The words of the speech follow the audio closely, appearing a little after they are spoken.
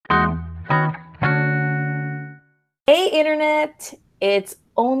Hey, Internet! It's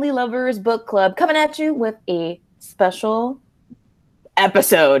Only Lovers Book Club coming at you with a special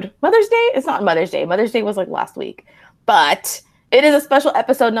episode. Mother's Day? It's not Mother's Day. Mother's Day was like last week. But it is a special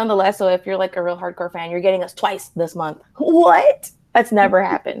episode nonetheless. So if you're like a real hardcore fan, you're getting us twice this month. What? That's never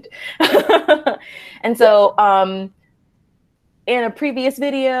happened. And so, in a previous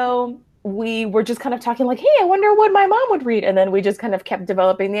video, we were just kind of talking like, hey, I wonder what my mom would read. And then we just kind of kept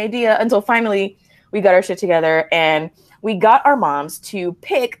developing the idea until finally we got our shit together and we got our moms to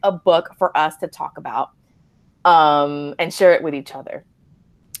pick a book for us to talk about and share it with each other.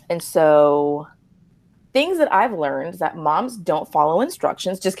 And so things that I've learned is that moms don't follow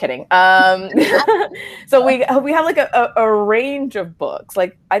instructions. Just kidding. So we have like a range of books.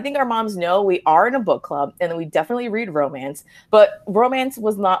 Like I think our moms know we are in a book club and we definitely read romance, but romance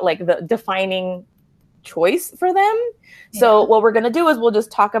was not like the defining choice for them. So what we're gonna do is we'll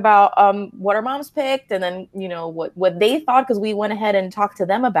just talk about what our moms picked and then what they thought, because we went ahead and talked to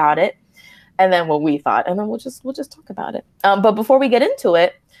them about it, and then what we thought, and then we'll just talk about it. But before we get into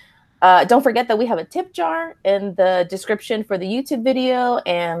it, don't forget that we have a tip jar in the description for the YouTube video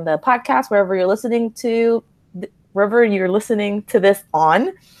and the podcast, wherever you're listening to this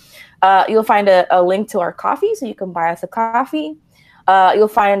on. You'll find a link to our coffee, so you can buy us a coffee. You'll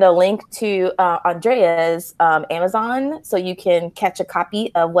find a link to Andrea's Amazon, so you can catch a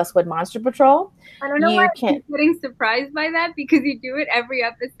copy of Westwood Monster Patrol. I don't know why I'm getting surprised by that, because you do it every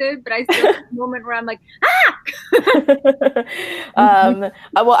episode, but I still have a moment where I'm like,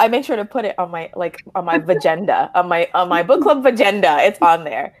 well, I make sure to put it on my Vagenda, on my book club Vagenda. It's on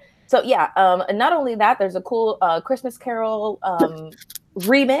there. So yeah, and not only that, there's a cool Christmas Carol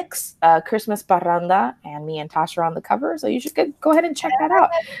remix, Christmas Parranda, and me and Tasha are on the cover, so you should go ahead and check that out.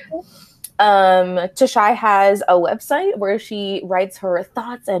 Tashai has a website where she writes her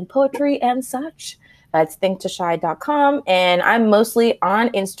thoughts and poetry and such. That's thinktashai.com, and I'm mostly on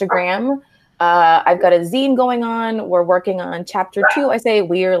Instagram. I've got a zine going on. We're working on chapter 2. I say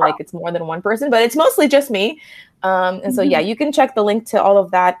we're like it's more than one person, but it's mostly just me. And so, yeah, you can check the link to all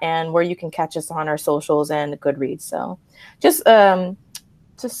of that and where you can catch us on our socials and Goodreads. So just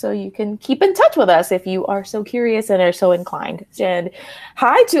so you can keep in touch with us if you are so curious and are so inclined. And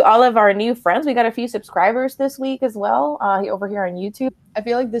hi to all of our new friends. We got a few subscribers this week as well over here on YouTube. I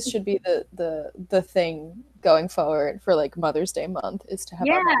feel like this should be the thing going forward for like Mother's Day month, is to have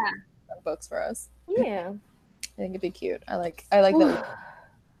our books for us. Yeah, I think it'd be cute. I like that.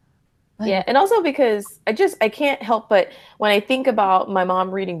 Yeah, and also because I can't help but when I think about my mom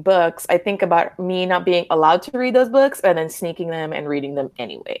reading books, I think about me not being allowed to read those books and then sneaking them and reading them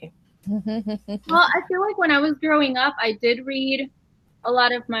anyway. Well, I feel like when I was growing up, I did read a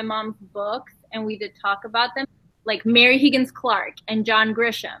lot of my mom's books, and we did talk about them, like Mary Higgins Clark and John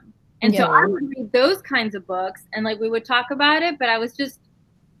Grisham. And so I would read those kinds of books, and like we would talk about it, but I was just,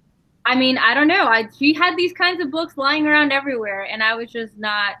 I mean, I don't know. She had these kinds of books lying around everywhere, and I was just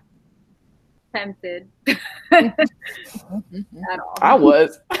not tempted at all. I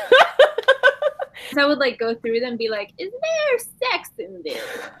was. So I would like go through them and be like, is there sex in this?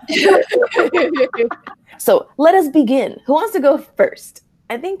 So let us begin. Who wants to go first?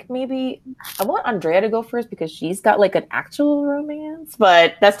 I think maybe I want Andrea to go first because she's got like an actual romance,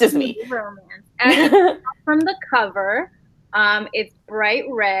 but that's just me. Romance. And from the cover, it's bright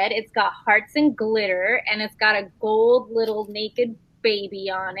red. It's got hearts and glitter, and it's got a gold little naked baby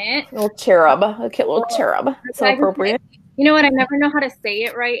on it. Little cherub. Okay, little cherub. So appropriate. You know what? I never know how to say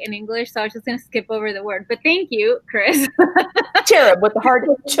it right in English, so I was just going to skip over the word. But thank you, Chris. Cherub with the heart.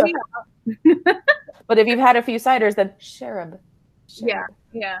 But if you've had a few ciders, then cherub. Yeah.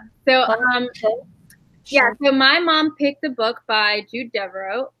 So, so my mom picked a book by Jude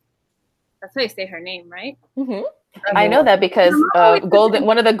Deveraux. That's how you say her name, right? Mm-hmm. I know that because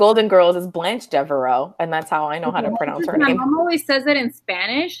one of the Golden Girls is Blanche Devereaux, and that's how I know how to pronounce her name. My mom always says it in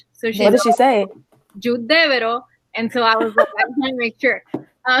Spanish. So what does she say? Jude Deveraux. And so I was like, I just want to make sure.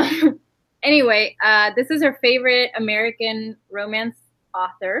 Anyway, this is her favorite American romance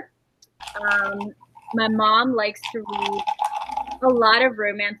author. My mom likes to read a lot of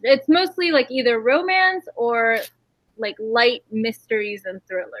romance. It's mostly like either romance or like light mysteries and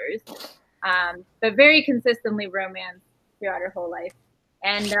thrillers. But very consistently romance throughout her whole life.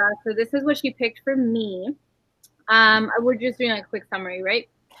 And so this is what she picked for me. We're just doing like a quick summary, right?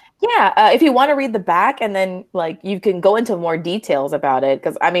 Yeah, if you want to read the back and then like you can go into more details about it,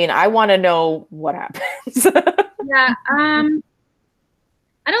 because I mean I want to know what happens. Yeah, I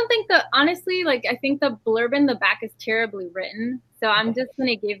don't think honestly, like I think the blurb in the back is terribly written, so I'm just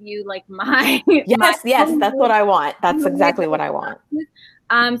gonna give you like my yes, that's what I want. That's exactly what I want.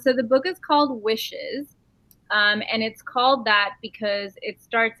 So the book is called Wishes. And it's called that because it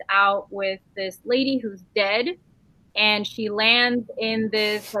starts out with this lady who's dead, and she lands in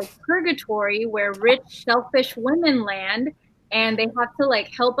this like purgatory where rich, selfish women land, and they have to like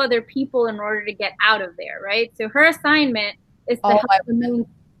help other people in order to get out of there, right? So her assignment is to help the main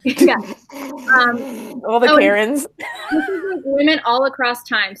yeah. All the Karens. This is like women all across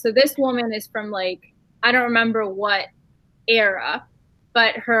time. So this woman is from like, I don't remember what era,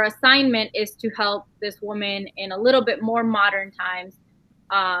 but her assignment is to help this woman in a little bit more modern times,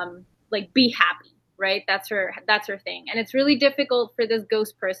 like be happy, right? That's her thing. And it's really difficult for this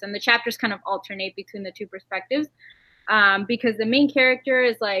ghost person. The chapters kind of alternate between the two perspectives, because the main character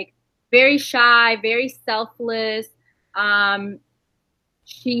is like very shy, very selfless.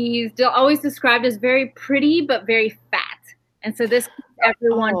 She's always described as very pretty, but very fat. And so this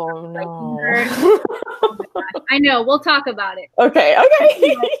everyone. Oh, no. Oh I know. We'll talk about it. Okay.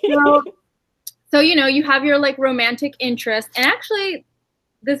 So, you know, you have your like romantic interest. And actually,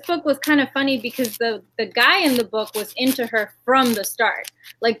 this book was kind of funny because the guy in the book was into her from the start.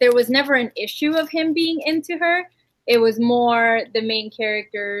 Like there was never an issue of him being into her. It was more the main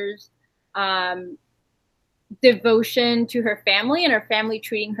character's devotion to her family, and her family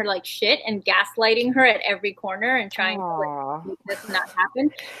treating her like shit and gaslighting her at every corner and trying to like make this not happen.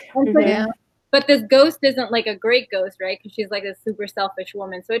 And so, but this ghost isn't like a great ghost, right? Because she's like a super selfish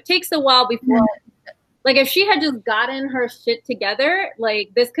woman. So it takes a while before, like if she had just gotten her shit together,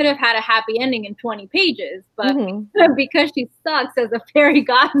 like this could have had a happy ending in 20 pages. But because she sucks as a fairy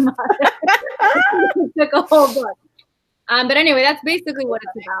godmother, it took a whole book. But anyway, that's basically what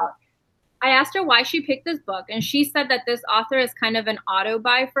it's about. I asked her why she picked this book, and she said that this author is kind of an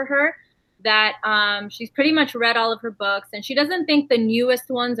auto-buy for her, that she's pretty much read all of her books, and she doesn't think the newest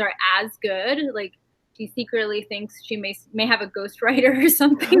ones are as good. Like, she secretly thinks she may have a ghostwriter or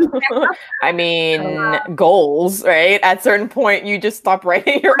something. I mean, goals, right? At a certain point, you just stop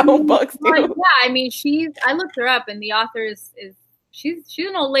writing your own books, too. Yeah, I mean, I looked her up, and the author she's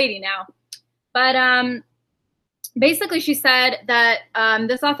an old lady now. But basically, she said that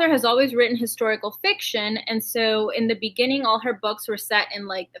this author has always written historical fiction. And so in the beginning, all her books were set in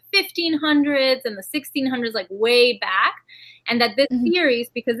like the 1500s and the 1600s, like way back. And that this series,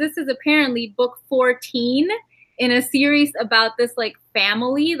 because this is apparently book 14 in a series about this like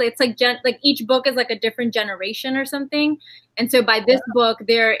family, it's like each book is like a different generation or something. And so by this book,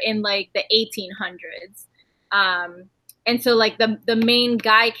 they're in like the 1800s. And so like the main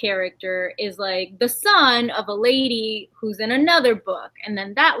guy character is like the son of a lady who's in another book. And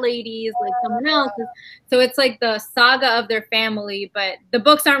then that lady is like someone else's. So it's like the saga of their family, but the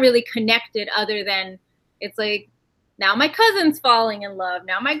books aren't really connected other than it's like, now my cousin's falling in love.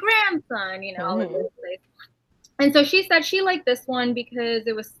 Now my grandson, you know, all of this place. And so she said she liked this one because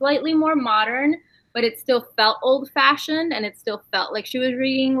it was slightly more modern, but it still felt old-fashioned, and it still felt like she was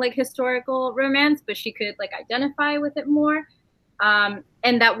reading like historical romance, but she could like identify with it more. And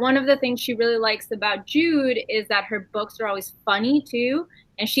that one of the things she really likes about Jude is that her books are always funny too,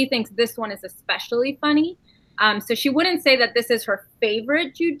 and she thinks this one is especially funny. So she wouldn't say that this is her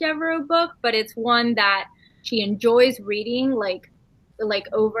favorite Jude Deveraux book, but it's one that she enjoys reading like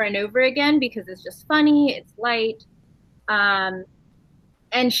over and over again because it's just funny, it's light.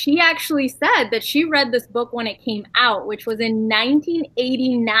 And she actually said that she read this book when it came out, which was in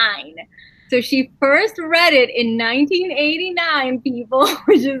 1989. So she first read it in 1989, people,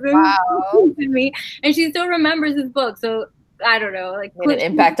 which is insane to me. And she still remembers this book. So I don't know, like made an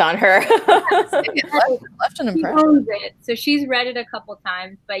impact on her. Left an impression. So she's read it a couple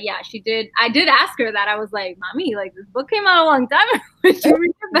times, but yeah, she did. I did ask her that. I was like, "Mommy, like this book came out a long time ago."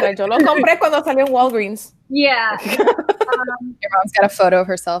 Yo lo compré cuando salió en Walgreens. Yeah. Your mom's got a photo of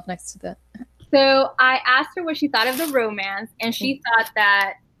herself next to that. So I asked her what she thought of the romance, and she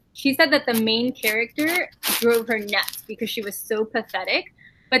said that the main character drove her nuts because she was so pathetic.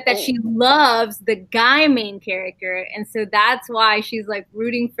 But that she loves the guy main character, and so that's why she's like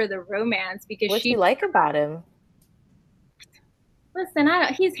rooting for the romance because what do you like about him? Listen,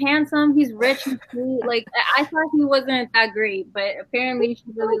 he's handsome, he's rich, and sweet. Like I thought he wasn't that great, but apparently she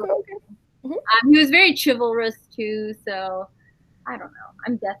really liked him. He was very chivalrous too, so I don't know.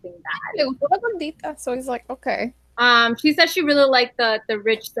 I'm guessing that. So he's like, okay. She said she really liked the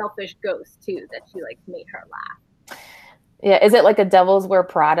rich, selfish ghost too. That she like made her laugh. Yeah, is it like a Devil's Wear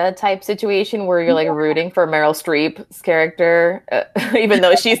Prada type situation where you're like rooting for Meryl Streep's character, even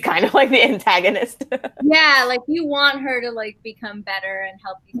though she's kind of like the antagonist? Yeah, like you want her to like become better and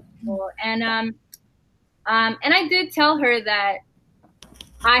help these people. And I did tell her that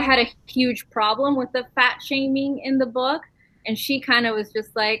I had a huge problem with the fat shaming in the book, and she kind of was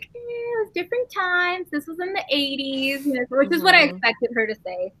just like, different times. This was in the 80s, you know, which is what I expected her to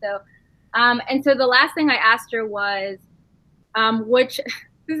say. So, and so the last thing I asked her was, which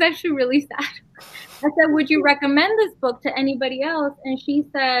this is actually really sad. I said, would you recommend this book to anybody else? And she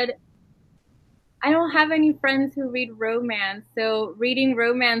said, I don't have any friends who read romance. So reading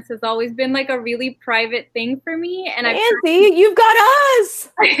romance has always been like a really private thing for me. And Nancy, you've got us.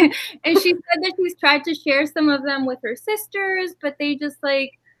 And she said that she's tried to share some of them with her sisters, but they just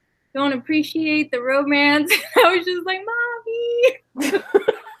like don't appreciate the romance. I was just like, Mommy.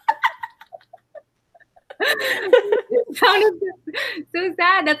 It sounded so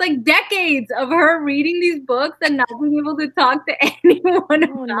sad. That's like decades of her reading these books and not being able to talk to anyone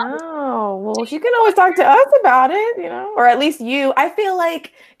about no. Well, she can always talk to us about it, you know, or at least you. I feel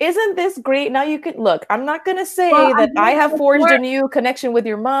like, isn't this great? Now you can look. I'm not gonna say that I have forged a new connection with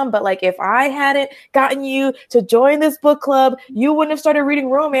your mom, but like if I hadn't gotten you to join this book club, you wouldn't have started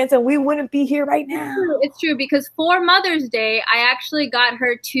reading romance, and we wouldn't be here right now. It's true, because for Mother's Day, I actually got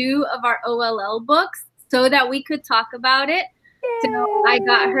her 2 of our OLL books so that we could talk about it. Yay. So I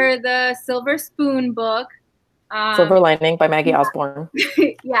got her the Silver Spoon book. Silver Lining by Maggie Osborne.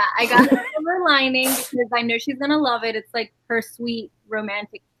 Yeah, I got her Silver Lining because I know she's going to love it. It's like her sweet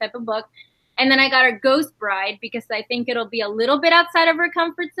romantic type of book. And then I got her Ghost Bride because I think it'll be a little bit outside of her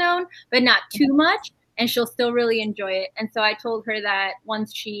comfort zone, but not too much. And she'll still really enjoy it. And so I told her that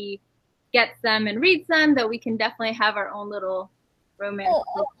once she gets them and reads them, that we can definitely have our own little romance.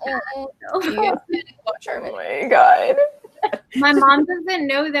 Oh my God. My mom doesn't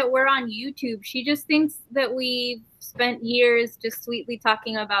know that we're on YouTube. She just thinks that we spent years just sweetly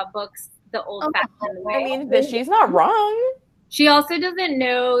talking about books the old-fashioned way. I mean, she's not wrong. She also doesn't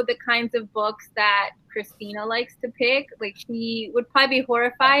know the kinds of books that Christina likes to pick. Like, she would probably be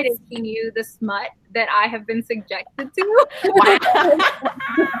horrified if she knew the smut that I have been subjected to.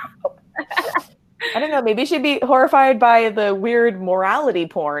 I don't know. Maybe she'd be horrified by the weird morality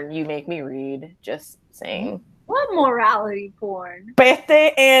porn you make me read. Just saying. What morality porn?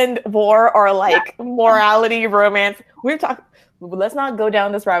 Peste and war are like morality romance. We're talking. Let's not go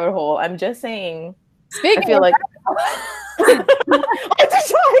down this rabbit hole. I'm just saying. Speaking I feel like. I'm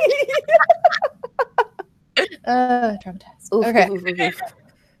sorry. Traumatized. Okay.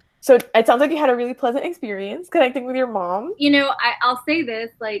 So it sounds like you had a really pleasant experience connecting with your mom. You know, I'll say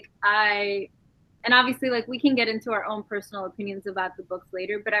this, like and obviously, like, we can get into our own personal opinions about the books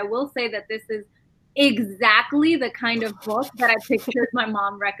later, but I will say that this is exactly the kind of book that I pictured my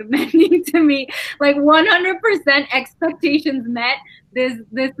mom recommending to me. Like 100% expectations met. This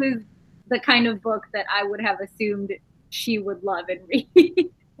is the kind of book that I would have assumed she would love and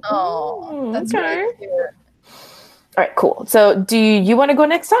read. Oh, that's okay. Really cute. All right, cool. So do you want to go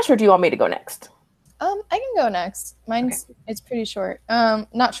next, Josh, or do you want me to go next? I can go next. Mine's It's pretty short.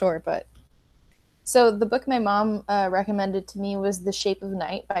 Not short, but so the book my mom recommended to me was The Shape of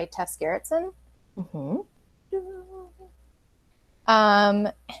Night by Tess Gerritsen. Mm-hmm.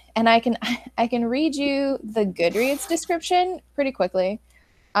 And I can read you the Goodreads description pretty quickly.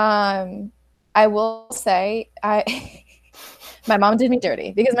 I will say my mom did me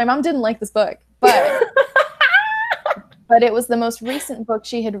dirty because my mom didn't like this book, but but it was the most recent book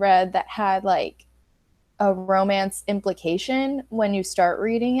she had read that had like a romance implication when you start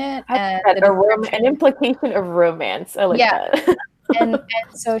reading it, and an implication of romance. I like that. and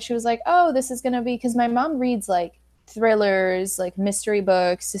so she was like, "Oh, this is gonna be," because my mom reads like thrillers, like mystery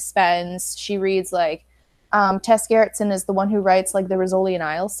books, suspense. She reads like Tess Gerritsen is the one who writes like the Rizzoli and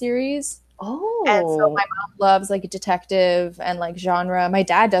Isles series. Oh, and so my mom loves like detective and like genre. My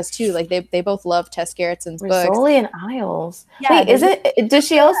dad does too. Like they both love Tess Gerritsen's books. Rizzoli and Isles. Yeah, wait, does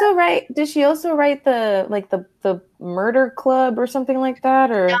she also write the Murder Club or something like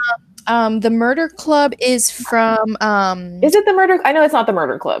that, or? The Murder Club is from is it the Murder? I know it's not the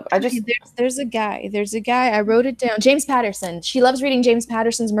Murder Club. There's a guy. I wrote it down. James Patterson. She loves reading James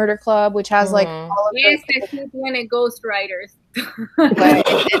Patterson's Murder Club, which has like all of yes, she's one of ghostwriters.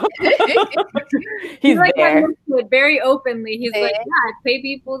 He's like there. Very openly. He's like, yeah, I pay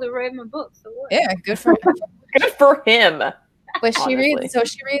people to write my books. So what? Yeah, good for him. Good for him. But she reads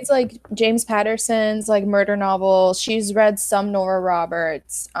like James Patterson's like murder novels. She's read some Nora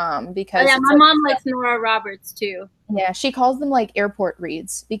Roberts because my mom likes Nora Roberts too. Yeah, she calls them like airport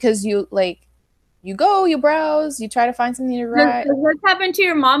reads because you go, you browse, you try to find something to write. What's happened to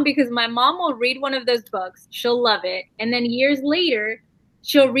your mom? Because my mom will read one of those books, she'll love it, and then years later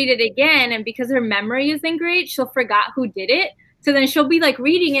she'll read it again, and because her memory isn't great, she'll forgot who did it. So then she'll be like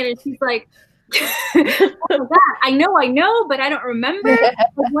reading it and she's like, oh my God, I know, but I don't remember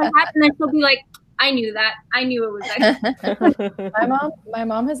what happened. Then she'll be like, I knew that. I knew it was that. My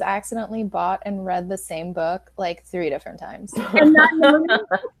mom has accidentally bought and read the same book like 3 different times. And not knowing.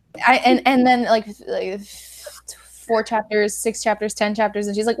 And then like 4 chapters, 6 chapters, 10 chapters,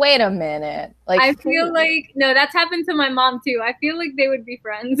 and she's like, wait a minute. Like, I feel like no, that's happened to my mom too. I feel like they would be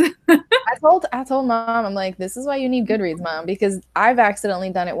friends. I told mom, I'm like, this is why you need Goodreads, mom, because I've accidentally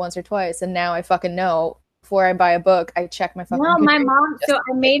done it once or twice, and now I fucking know. Before I buy a book, I check my fucking. Well, my mom. So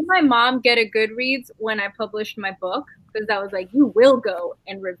I made my mom get a Goodreads when I published my book because I was like, you will go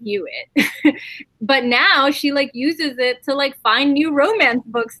and review it. But now she like uses it to like find new romance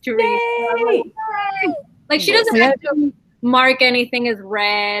books to read. Like she doesn't have to mark anything as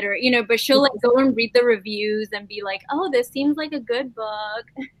read or but she'll like go and read the reviews and be like, oh, this seems like a good book.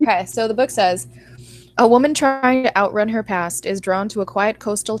 Okay, so the book says, a woman trying to outrun her past is drawn to a quiet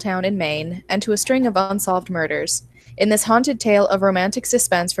coastal town in Maine and to a string of unsolved murders. In this haunted tale of romantic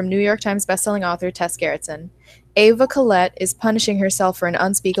suspense from New York Times bestselling author Tess Gerritsen, Ava Collette is punishing herself for an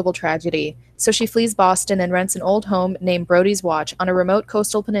unspeakable tragedy, so she flees Boston and rents an old home named Brody's Watch on a remote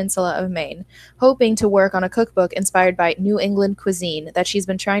coastal peninsula of Maine, hoping to work on a cookbook inspired by New England cuisine that she's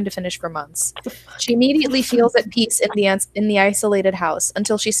been trying to finish for months. She immediately feels at peace in the isolated house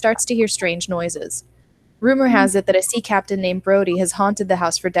until she starts to hear strange noises. Rumor has it that a sea captain named Brody has haunted the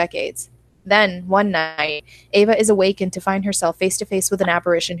house for decades. Then, one night, Ava is awakened to find herself face to face with an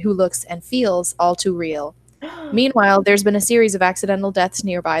apparition who looks and feels all too real. Meanwhile, there's been a series of accidental deaths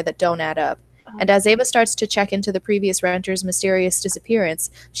nearby that don't add up. And as Ava starts to check into the previous renter's mysterious disappearance,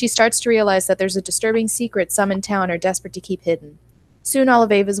 she starts to realize that there's a disturbing secret some in town are desperate to keep hidden. Soon all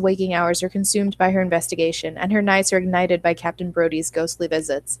of Ava's waking hours are consumed by her investigation, and her nights are ignited by Captain Brody's ghostly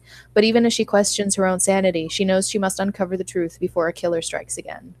visits. But even as she questions her own sanity, she knows she must uncover the truth before a killer strikes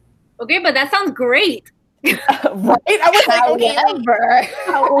again. Okay, but that sounds great. Right? I was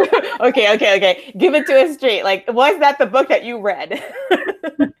like, okay. Give it to us straight. Like, was that the book that you read?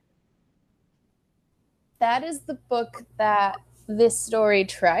 That is the book that this story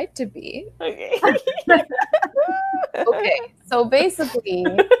tried to be. Okay. Okay, so basically,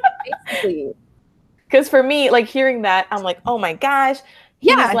 because for me, like hearing that, I'm like, oh my gosh,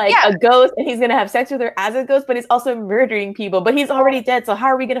 he's a ghost, and he's gonna have sex with her as a ghost, but he's also murdering people. But he's already dead, so how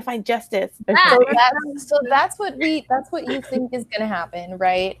are we gonna find justice? So that's what you think is gonna happen,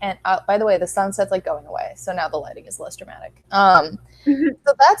 right? And by the way, the sunset's like going away, so now the lighting is less dramatic. So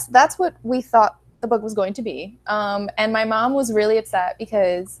that's what we thought the book was going to be. And my mom was really upset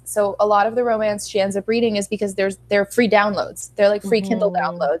because so a lot of the romance she ends up reading is because they're free downloads. They're like free Kindle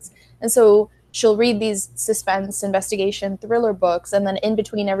downloads. And so she'll read these suspense, investigation, thriller books, and then in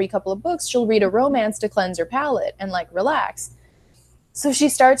between every couple of books, she'll read a romance to cleanse her palate and like relax. So she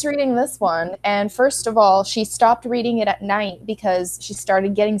starts reading this one, and first of all, she stopped reading it at night because she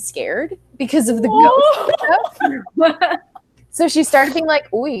started getting scared because of the ghost stuff. So she started being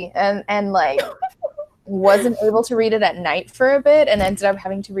like, ooh, and like wasn't able to read it at night for a bit and ended up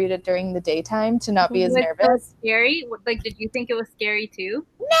having to read it during the daytime to not be as nervous. Scary? Like, did you think it was scary too?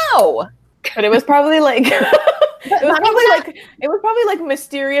 No. But it was probably like it was probably like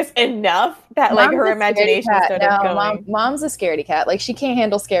mysterious enough that like her imagination started going. Mom's a scaredy cat. Like she can't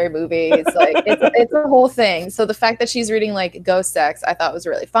handle scary movies. Like it's a whole thing. So the fact that she's reading like ghost sex, I thought was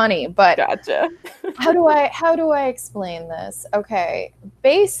really funny. But gotcha. how do I explain this? Okay,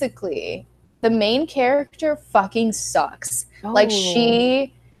 basically, the main character fucking sucks. Oh. Like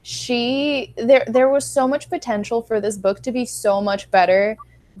there was so much potential for this book to be so much better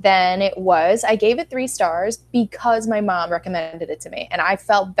than it was. I gave it 3 stars because my mom recommended it to me, and I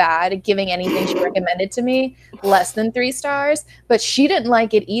felt bad giving anything she recommended to me less than 3 stars, but she didn't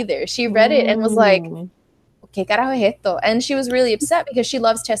like it either. She read it and was like, ¿Qué carajo es esto? And she was really upset because she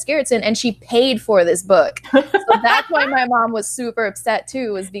loves Tess Gerritsen and she paid for this book. So that's why my mom was super upset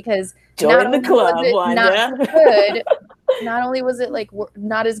too, was because join the club, not only was it like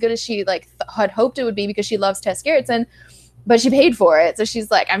not as good as she like had hoped it would be because she loves Tess Gerritsen, but she paid for it. So she's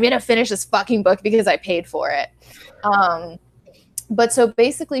like, I'm going to finish this fucking book because I paid for it. But so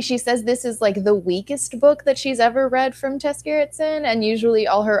basically she says this is like the weakest book that she's ever read from Tess Gerritsen. And usually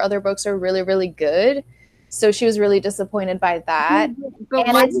all her other books are really, really good. So she was really disappointed by that. But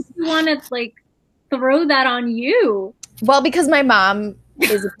why did you want to like throw that on you? Well, because my mom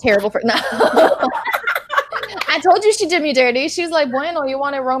is a terrible person. I told you she did me dirty. She's like, bueno, you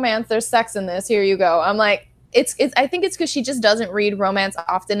want a romance. There's sex in this. Here you go. I'm like, I think it's because she just doesn't read romance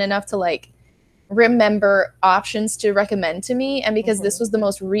often enough to like remember options to recommend to me, and because this was the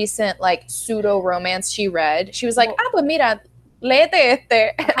most recent like pseudo romance she read, she was like, pues mira, léete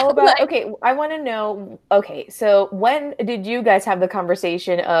este. How about okay? I want to know. Okay, so when did you guys have the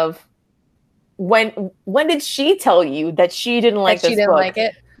conversation of when did she tell you that she didn't like That this she didn't book? like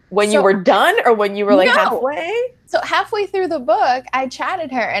it. When you So- were done, or when you were like No. halfway? So halfway through the book, I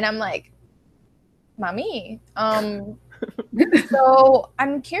chatted her and I'm like, "Mommy, so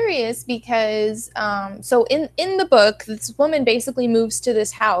I'm curious because so in the book, this woman basically moves to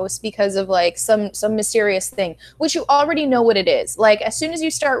this house because of like some mysterious thing, which you already know what it is. Like as soon as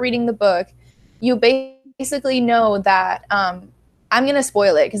you start reading the book, you basically know that I'm gonna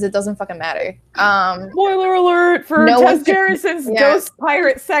spoil it because it doesn't fucking matter. Spoiler alert for No Tess one- Garrison's Yeah. Ghost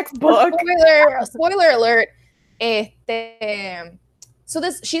Pirate Sex book. Spoiler alert. So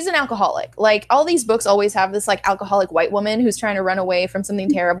she's an alcoholic. Like all these books always have this like alcoholic white woman who's trying to run away from something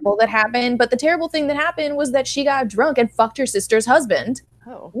terrible that happened. But the terrible thing that happened was that she got drunk and fucked her sister's husband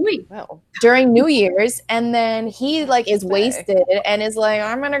Oh, Wait. well. during New Year's, and then he like is Say. wasted and is like,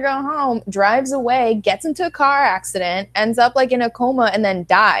 I'm gonna go home, drives away, gets into a car accident, ends up like in a coma, and then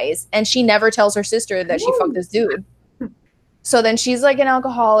dies. And she never tells her sister that she fucked this dude. So then she's like an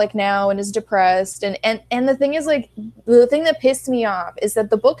alcoholic now and is depressed. And the thing is, like, the thing that pissed me off is that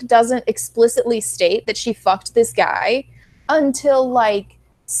the book doesn't explicitly state that she fucked this guy until like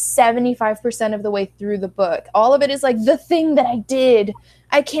 75% of the way through the book. All of it is like, the thing that I did.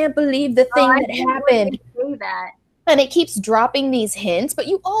 I can't believe the thing that happened. Say that. And it keeps dropping these hints, but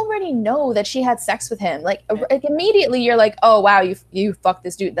you already know that she had sex with him. Like immediately you're like, oh, wow, you fucked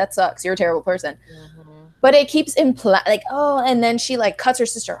this dude. That sucks. You're a terrible person. But it keeps like, oh, and then she like cuts her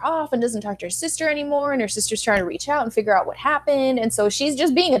sister off and doesn't talk to her sister anymore. And her sister's trying to reach out and figure out what happened. And so she's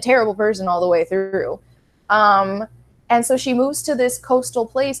just being a terrible person all the way through. And so she moves to this coastal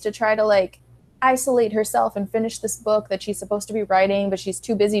place to try to like isolate herself and finish this book that she's supposed to be writing, but she's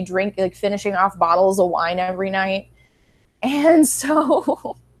too busy finishing off bottles of wine every night. And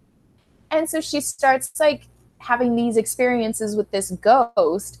so she starts like having these experiences with this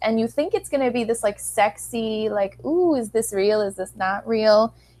ghost, and you think it's going to be this like sexy, like, ooh, is this real? Is this not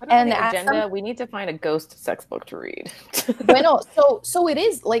real? And the agenda, we need to find a ghost sex book to read. Bueno, so it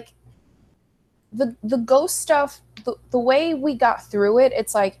is like the ghost stuff, the way we got through it,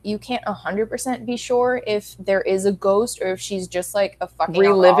 it's like you can't 100% be sure if there is a ghost or if she's just like a fucking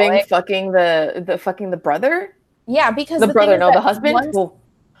reliving alcoholic. fucking the brother. Yeah, because The brother, no, the husband.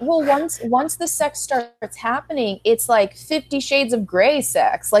 Once the sex starts happening, it's like 50 Shades of Grey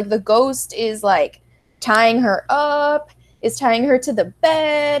sex. Like the ghost is like tying her up, is tying her to the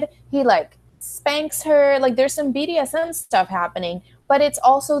bed. He like spanks her. Like there's some BDSM stuff happening, but it's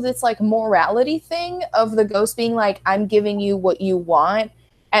also this like morality thing of the ghost being like, I'm giving you what you want.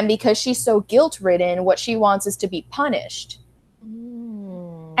 And because she's so guilt-ridden, what she wants is to be punished.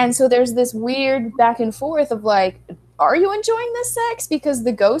 And so there's this weird back and forth of like, are you enjoying this sex? Because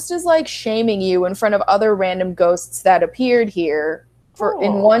the ghost is like shaming you in front of other random ghosts that appeared here.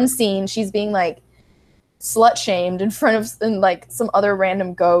 In one scene, she's being like slut shamed in front of like some other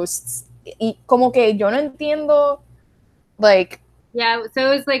random ghosts. Y como que yo no entiendo, like. Yeah,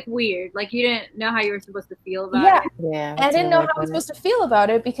 so it was like weird. Like you didn't know how you were supposed to feel about it. Yeah. I didn't know how I was supposed to feel about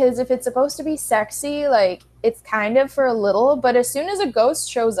it, because if it's supposed to be sexy, like it's kind of for a little, but as soon as a ghost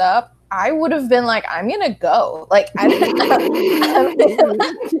shows up, I would have been like, I'm gonna go. Like leave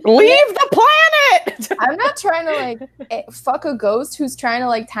the planet. I'm not trying to like fuck a ghost who's trying to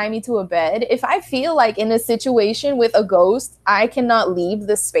like tie me to a bed. If I feel like in a situation with a ghost, I cannot leave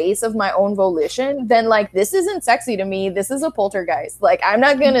the space of my own volition, then like this isn't sexy to me. This is a poltergeist. Like I'm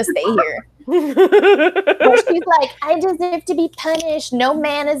not gonna stay here. But she's like, I deserve to be punished. No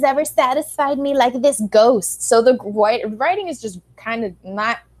man has ever satisfied me like this ghost. So the writing is just kind of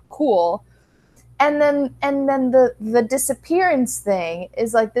not cool. And then the disappearance thing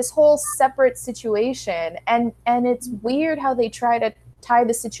is like this whole separate situation, and it's weird how they try to tie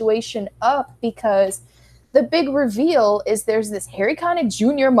the situation up, because the big reveal is there's this Harry Connick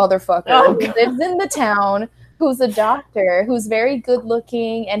Jr. motherfucker who lives in the town, who's a doctor, who's very good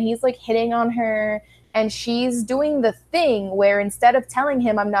looking, and he's like hitting on her, and she's doing the thing where instead of telling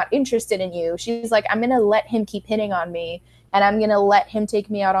him I'm not interested in you, she's like, I'm gonna let him keep hitting on me, and I'm gonna let him take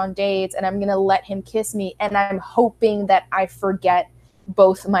me out on dates, and I'm gonna let him kiss me, and I'm hoping that I forget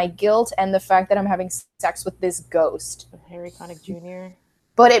both my guilt and the fact that I'm having sex with this ghost. Harry Connick Jr.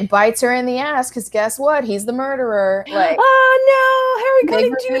 But it bites her in the ass, because guess what? He's the murderer. Like, oh no, Harry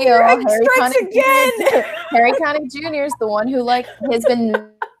Connick Jr. strikes again. Harry Connick Jr. is the one who like has been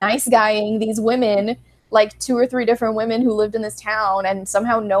nice guying these women, like 2 or 3 different women who lived in this town, and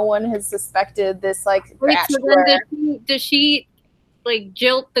somehow no one has suspected this like bachelor. Does she like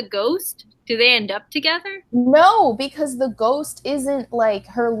jilt the ghost? Do they end up together? No, because the ghost isn't like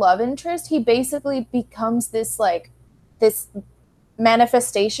her love interest. He basically becomes this like this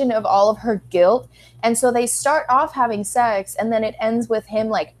manifestation of all of her guilt. And so they start off having sex, and then it ends with him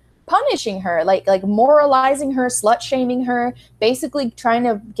like punishing her, like moralizing her, slut shaming her, basically trying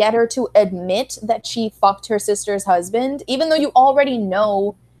to get her to admit that she fucked her sister's husband, even though you already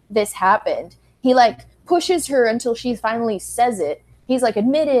know this happened. He like pushes her until she finally says it. He's like,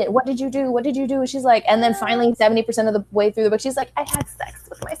 admit it. What did you do? What did you do? She's like, and then finally 70% of the way through the book, she's like, I had sex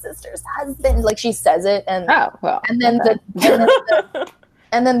with my sister's husband. Like she says it. And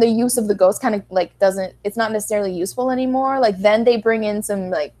and then the use of the ghost kind of like it's not necessarily useful anymore. Like then they bring in some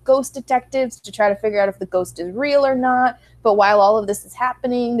like ghost detectives to try to figure out if the ghost is real or not. But while all of this is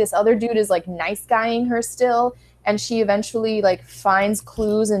happening, this other dude is like nice guying her still. And she eventually like finds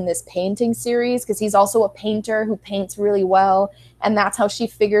clues in this painting series because he's also a painter who paints really well. And that's how she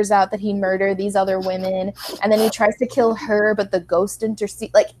figures out that he murdered these other women. And then he tries to kill her, but the ghost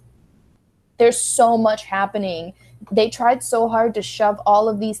intercedes. Like there's so much happening. They tried so hard to shove all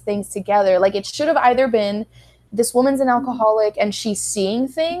of these things together. Like it should have either been this woman's an alcoholic and she's seeing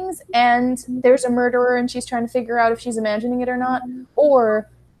things and there's a murderer and she's trying to figure out if she's imagining it or not, or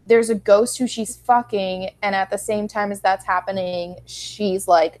there's a ghost who she's fucking, and at the same time as that's happening, she's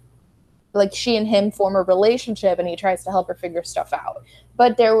like she and him form a relationship and he tries to help her figure stuff out.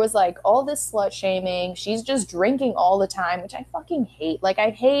 But there was like all this slut shaming. She's just drinking all the time, which I fucking hate. Like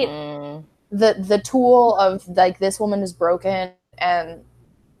I hate the tool of like this woman is broken and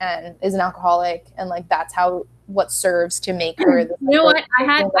is an alcoholic, and like that's what serves to make her. You know what? I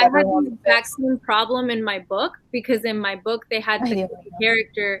had the exact same problem in my book, because in my book they had the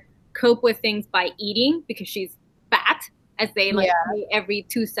character cope with things by eating because she's fat, as they like say every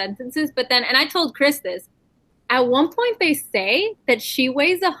 2 sentences. But then, and I told Chris this, at one point they say that she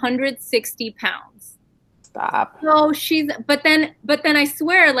weighs 160 pounds. Stop. So but then I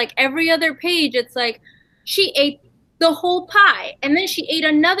swear, like every other page, it's like she ate the whole pie, and then she ate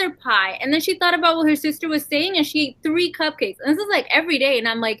another pie, and then she thought about what her sister was saying, and she ate 3 cupcakes. And this is like every day, and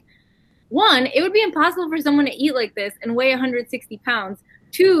I'm like, 1, it would be impossible for someone to eat like this and weigh 160 pounds.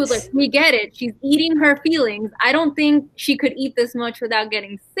 2, like we get it, she's eating her feelings. I don't think she could eat this much without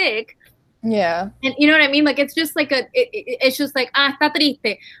getting sick. Yeah. And you know what I mean? Like it's just like it's just like, está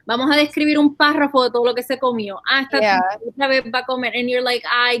triste. Vamos a describir un párrafo de todo lo que se comió. Está triste, otra vez va a comer. And you're like,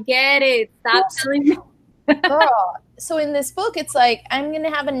 I get it. Stop telling me. Girl. So in this book, it's like, I'm going to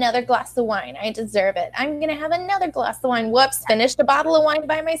have another glass of wine. I deserve it. I'm going to have another glass of wine. Whoops, finished a bottle of wine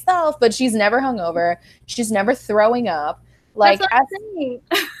by myself. But she's never hungover. She's never throwing up. Like, that's what I'm saying.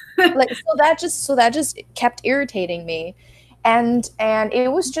 like so that just kept irritating me. And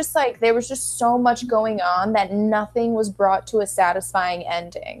it was just like, there was just so much going on that nothing was brought to a satisfying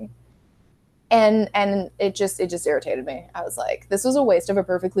ending. And it just irritated me. I was like, this was a waste of a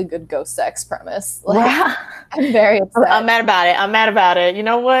perfectly good ghost sex premise. Like, wow. I'm very upset. I'm mad about it. You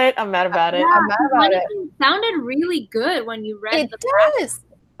know what? I'm mad about it. Yeah, I'm mad about it. It sounded really good when you read It does.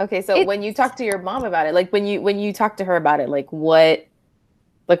 Okay, so when you talk to your mom about it, like when you talk to her about it, like what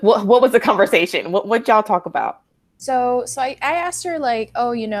was the conversation? What y'all talk about? So I asked her like,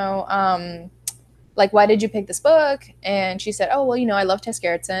 oh, you know, like, why did you pick this book? And she said, oh, well, you know, I love Tess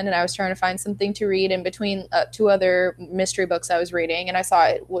Gerritsen, and I was trying to find something to read in between 2 other mystery books I was reading, and I saw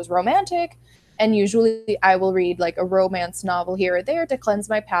it was romantic, and usually I will read like a romance novel here or there to cleanse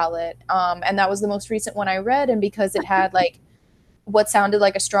my palate, and that was the most recent one I read, and because it had like what sounded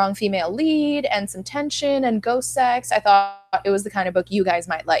like a strong female lead and some tension and ghost sex, I thought it was the kind of book you guys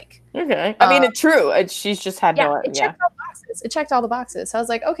might like. Okay. I mean, it's true. She's just had it checked all boxes. It checked all the boxes. So I was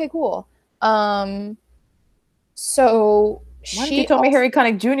like, okay, cool. So she told me Harry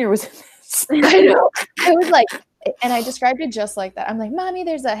Connick Jr. was in this. I know. I was like, and I described it just like that. I'm like, Mommy,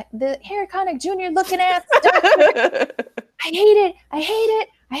 there's the Harry Connick Jr. looking ass. I hate it. I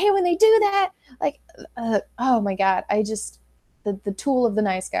hate when they do that. Like, oh my God. I just, the tool of the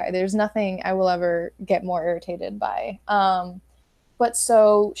nice guy. There's nothing I will ever get more irritated by. But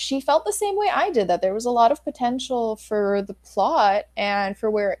so she felt the same way I did, that there was a lot of potential for the plot and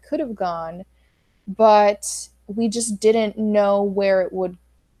for where it could have gone, but we just didn't know where it would,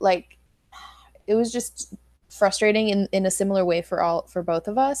 like, it was just frustrating in a similar way for both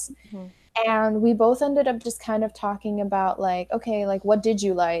of us. Mm-hmm. And we both ended up just kind of talking about like, okay, like what did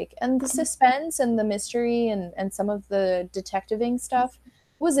you like? And the suspense and the mystery and some of the detectiving stuff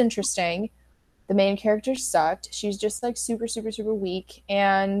was interesting. The main character sucked. She's just like super, super, super weak.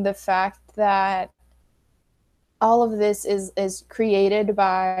 And the fact that all of this is created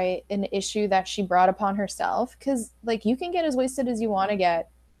by an issue that she brought upon herself. Because like you can get as wasted as you want to get.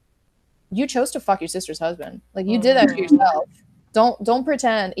 You chose to fuck your sister's husband. Like you did that to yourself. Don't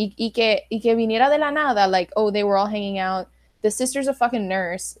pretend. Y que viniera de la nada. Like, oh, they were all hanging out The sister's a fucking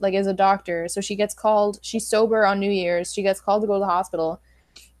nurse, like is a doctor. So she gets called, she's sober on New Year's. She gets called to go to the hospital.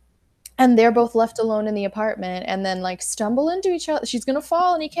 And they're both left alone in the apartment and then like stumble into each other. She's gonna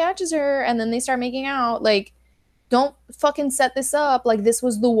fall and he catches her and then they start making out. Like, don't fucking set this up like this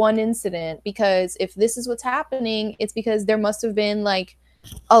was the one incident, because if this is what's happening, it's because there must have been like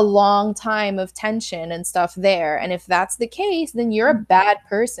a long time of tension and stuff there. And if that's the case, then you're a bad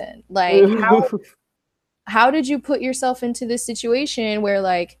person. Like, how did you put yourself into this situation where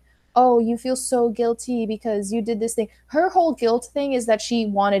like, oh, you feel so guilty because you did this thing? Her whole guilt thing is that she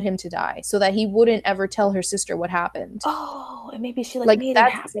wanted him to die so that he wouldn't ever tell her sister what happened. Oh, and maybe she like made it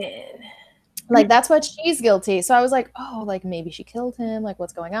happen. Like, that's what she's guilty. So I was like, oh, like maybe she killed him. Like,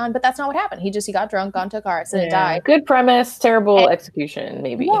 what's going on? But that's not what happened. He got drunk, got into a car accident, died. Good premise, terrible execution,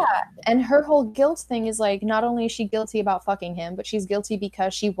 maybe. Yeah. And her whole guilt thing is like, not only is she guilty about fucking him, but she's guilty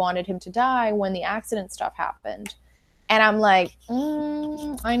because she wanted him to die when the accident stuff happened. And I'm like,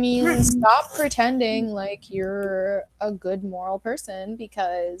 I mean, stop pretending like you're a good moral person,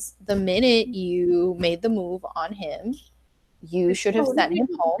 because the minute you made the move on him, you should have sent him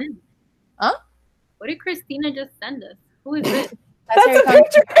home. Huh? What did Christina just send us? Who is this? That's a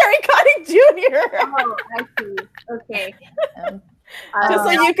picture of Harry Connick Jr. Oh, I see. Okay. Just so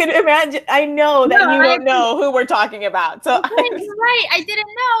you can imagine, I know that you don't know who we're talking about. So you're right. I didn't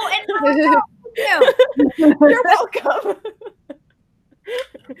know. And you're welcome.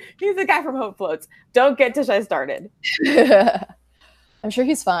 He's the guy from Hope Floats. Don't get Tashai started. I'm sure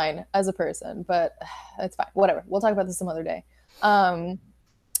he's fine as a person, but it's fine. Whatever. We'll talk about this some other day. But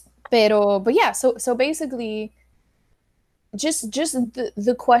yeah, so basically, just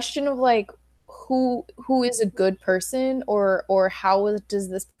the question of like who is a good person, or how does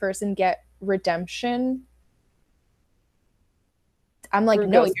this person get redemption? I'm like,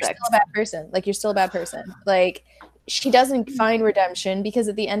 no, you're still a bad person. Like, you're still a bad person. Like, she doesn't find redemption because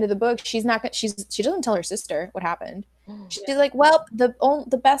at the end of the book, she doesn't tell her sister what happened. She's like, well,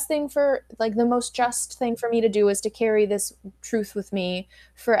 the best thing for, like, the most just thing for me to do is to carry this truth with me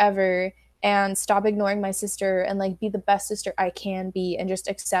forever and stop ignoring my sister and like be the best sister I can be and just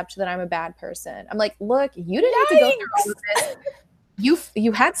accept that I'm a bad person. I'm like, look, you didn't have to go through all of this.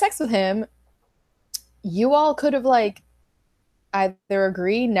 You had sex with him. You all could have like either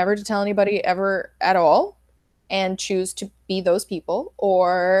agree never to tell anybody ever at all and choose to be those people,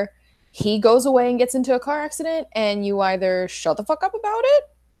 or he goes away and gets into a car accident and you either shut the fuck up about it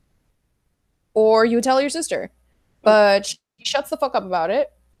or you tell your sister. But she shuts the fuck up about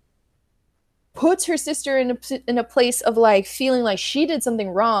it, puts her sister in a place of like feeling like she did something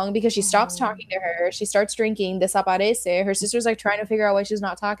wrong because she stops talking to her. She starts drinking. Desaparece. Her sister's like trying to figure out why she's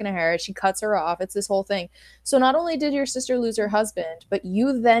not talking to her. She cuts her off. It's this whole thing. So not only did your sister lose her husband, but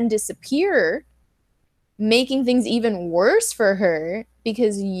you then disappear, making things even worse for her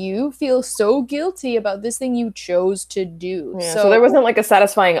because you feel so guilty about this thing you chose to do. Yeah, so there wasn't like a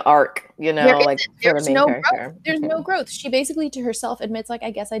satisfying arc, you know, like for the main character. There's no growth. She basically to herself admits like,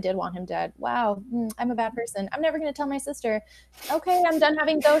 I guess I did want him dead. Wow, I'm a bad person. I'm never going to tell my sister. Okay, I'm done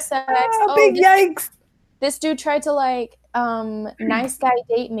having ghost sex. Big yikes. This dude tried to like nice guy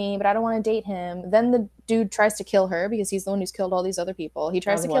date me, but I don't want to date him. Then the dude tries to kill her because he's the one who's killed all these other people. He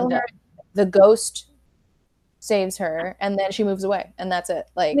tries to kill her. The ghost saves her, and then she moves away, and that's it.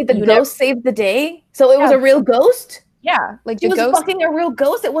 Like, wait, the ghost saved the day? So it was a real ghost? Yeah, like she was fucking a real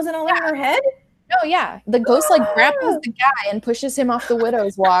ghost. It wasn't all in her head? No, yeah. The ghost like grabs the guy and pushes him off the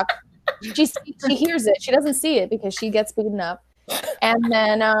widow's walk. She hears it. She doesn't see it because she gets beaten up. And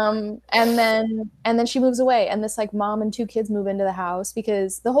then she moves away, and this like mom and two kids move into the house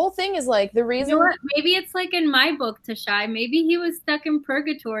because the whole thing is like the reason. You know what? Maybe it's like in my book, Tashai. Maybe he was stuck in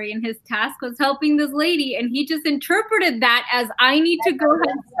purgatory and his task was helping this lady, and he just interpreted that as I need to go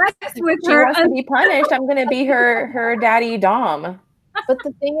have sex with her. She wants to be punished. I'm gonna be her daddy Dom. But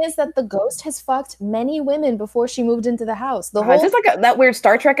the thing is that the ghost has fucked many women before she moved into the house. It's just like that weird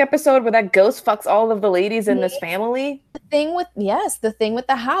Star Trek episode where that ghost fucks all of the ladies in this family. The thing with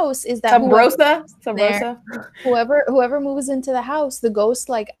the house is that whoever moves into the house, the ghost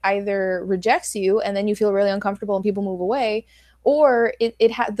like either rejects you and then you feel really uncomfortable and people move away, or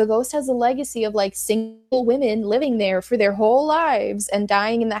the ghost has a legacy of like single women living there for their whole lives and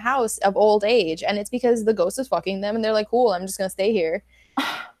dying in the house of old age, and it's because the ghost is fucking them and they're like, cool, I'm just gonna stay here.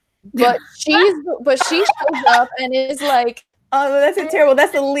 But she shows up and is like, oh, that's terrible.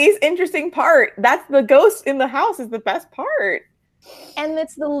 That's the least interesting part. That's the ghost in the house is the best part. And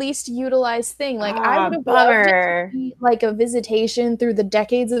it's the least utilized thing. Like, I would have loved to see like a visitation through the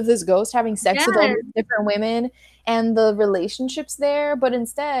decades of this ghost having sex with all these different women and the relationships there, but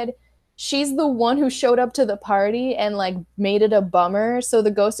instead she's the one who showed up to the party and like made it a bummer. So the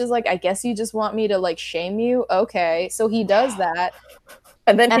ghost is like, I guess you just want me to like shame you. Okay. So he does that.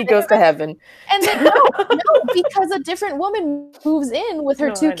 And then he goes to heaven. And then no, because a different woman moves in with her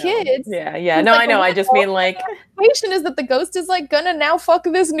two kids. Yeah. No, like, I know. I just mean like the situation is that the ghost is like gonna now fuck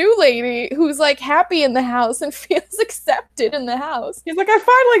this new lady who's like happy in the house and feels accepted in the house. He's like, I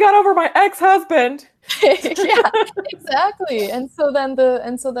finally got over my ex-husband. Yeah, exactly. And so then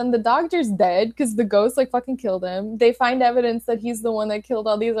the doctor's dead because the ghost like fucking killed him. They find evidence that he's the one that killed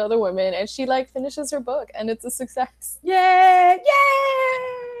all these other women, and she like finishes her book, and it's a success. Yay!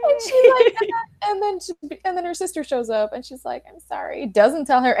 And she like, and then her sister shows up, and she's like, "I'm sorry." Doesn't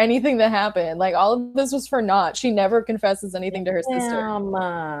tell her anything that happened. Like all of this was for naught. She never confesses anything to her sister.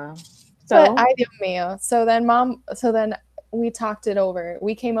 But ay Dios mío. So then we talked it over.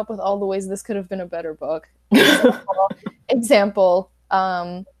 We came up with all the ways this could have been a better book. Example,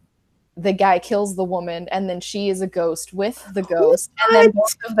 the guy kills the woman, and then she is a ghost with the ghost, and then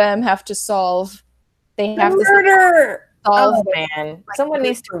both of them have to solve. They have to murder. Oh man! Someone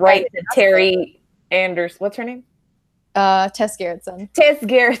needs to write to Terry Anders. What's her name? Tess Gerritsen. Tess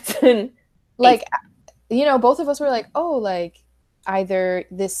Gerritsen. Like, both of us were like, oh, like either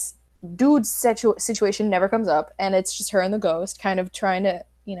this dude's situation never comes up and it's just her and the ghost kind of trying to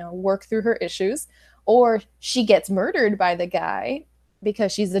work through her issues, or she gets murdered by the guy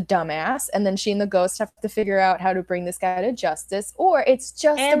because she's a dumbass, and then she and the ghost have to figure out how to bring this guy to justice, or it's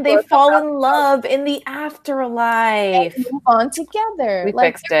just they fall in love in the afterlife and move on together. We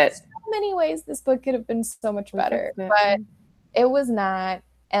fixed it. So many ways this book could have been so much better, but it was not.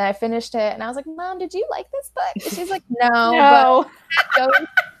 And I finished it and I was like, Mom, did you like this book? And she's like, no. But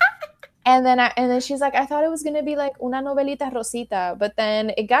And then she's like, I thought it was gonna be like una novelita rosita, but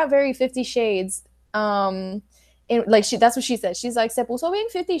then it got very 50 Shades. That's what she said. She's like, se puso bien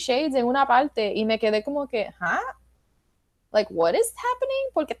 50 Shades en una parte y me quedé como que, huh? Like, what is happening?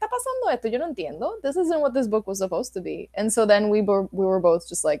 ¿Por qué está pasando esto? Yo no entiendo. This isn't what this book was supposed to be. And so then we were both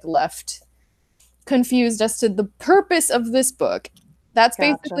just like left confused as to the purpose of this book. That's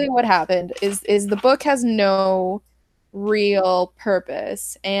basically what happened. Is the book has no real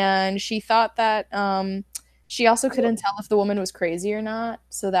purpose, and she thought that she also couldn't tell if the woman was crazy or not.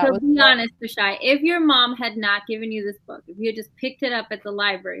 So that was. Be honest, Prashai, if your mom had not given you this book, if you had just picked it up at the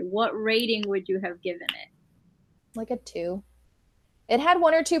library, what rating would you have given it? Like a 2. It had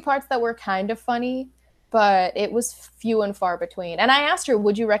 1 or 2 parts that were kind of funny, but it was few and far between. And I asked her,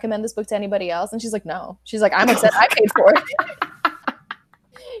 would you recommend this book to anybody else? And she's like, no. She's like, I'm upset I paid for it.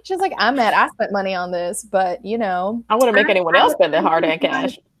 She's like, I'm mad I spent money on this, but I wouldn't make anyone else spend their hard-earned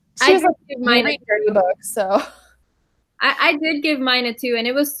cash. She was like, mine a dirty book, so I did give mine a 2, and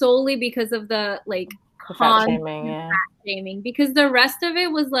it was solely because of the fat shaming, because the rest of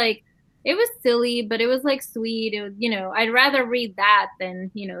it was like, it was silly, but it was like sweet. It was, I'd rather read that than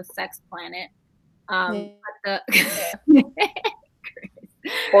Sex Planet.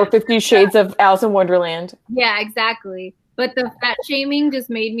 Or 50 Shades of Alice in Wonderland. Yeah, exactly. But the fat shaming just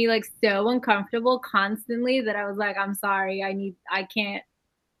made me so uncomfortable constantly that I was like, I'm sorry, I can't.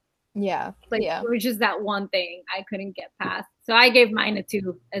 Yeah. It was just that one thing I couldn't get past. So I gave mine a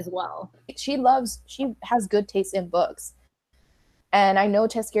 2 as well. She has good taste in books. And I know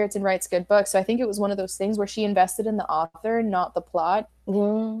Tess Gerritsen writes good books. So I think it was one of those things where she invested in the author, not the plot.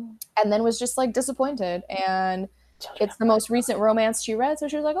 And then was just disappointed. And it's the most recent romance she read, so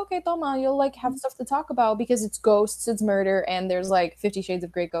she was like, okay, Toma, you'll have stuff to talk about because it's ghosts, it's murder, and there's 50 Shades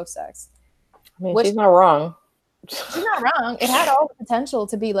of Great ghost sex. I mean, she's not wrong. She's not wrong. It had all the potential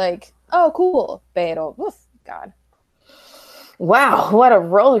to be oh, cool, pero, oof, God. Wow, what a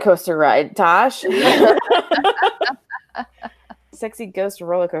roller coaster ride, Tosh. Sexy ghost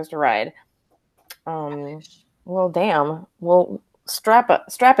roller coaster ride. Well, damn. Well, strap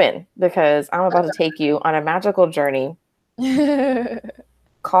in, because I'm about to take you on a magical journey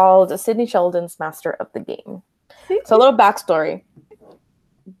called Sidney Sheldon's Master of the Game. So a little backstory.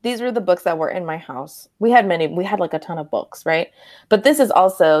 These were the books that were in my house. We had a ton of books, right? But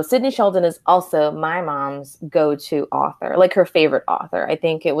Sidney Sheldon is also my mom's go-to author, her favorite author. I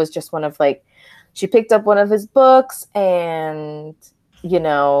think it was just one of she picked up one of his books and,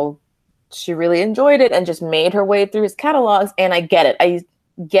 she really enjoyed it and just made her way through his catalogs. And I get it. I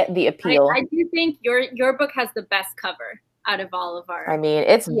get the appeal. I do think your book has the best cover out of all of our. I mean,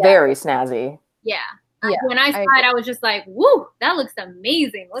 it's very snazzy. Yeah. When I saw it, I was just like, "Woo, that looks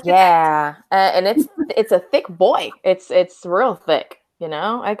amazing!" Look at that. And it's a thick boy. It's real thick.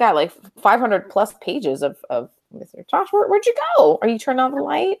 I got 500 plus pages of Mr. Josh. Where'd you go? Are you turning on the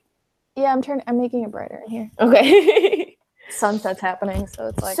light? Yeah, I'm making it brighter in here. Okay. sunset's happening, so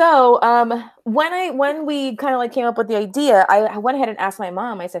it's like. So when we kind of like came up with the idea, I went ahead and asked my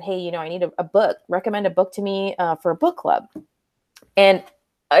mom. I said, hey, I need a book. Recommend a book to me for a book club. And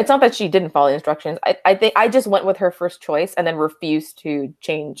it's not that she didn't follow the instructions. I think I just went with her first choice and then refused to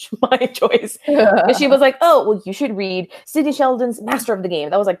change my choice. And she was like, oh, well, you should read Sidney Sheldon's Master of the Game.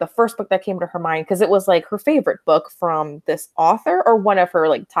 That was like the first book that came to her mind because it was like her favorite book from this author, or one of her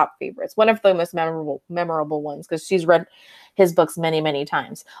like top favorites, one of the most memorable ones, because she's read his books many, many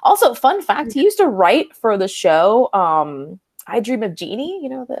times. Also, fun fact, he used to write for the show I Dream of Jeannie,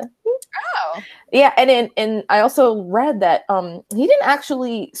 yeah, and I also read that he didn't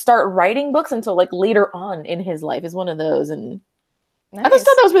actually start writing books until like later on in his life. Is one of those, and nice. I just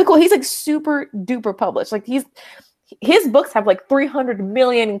thought that was really cool. He's like super duper published. Like his books have like 300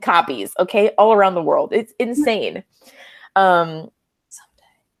 million copies, okay, all around the world. It's insane. Someday.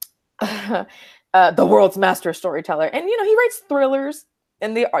 The world's master storyteller, and he writes thrillers,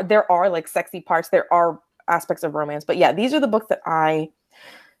 and there are like sexy parts. There are aspects of romance, but yeah, these are the books that I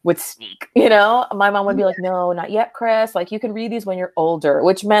would sneak. My mom would be like, no, not yet, Chris, like you can read these when you're older,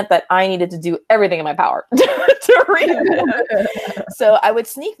 which meant that I needed to do everything in my power to read them. So I would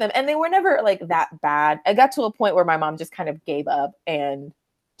sneak them, and they were never like that bad. I got to a point where my mom just kind of gave up and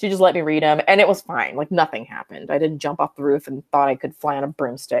she just let me read them, and it was fine. Like nothing happened. I didn't jump off the roof and thought I could fly on a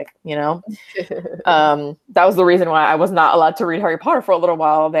broomstick, That was the reason why I was not allowed to read Harry Potter for a little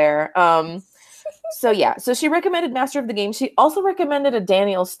while there. So she recommended Master of the Game. She also recommended a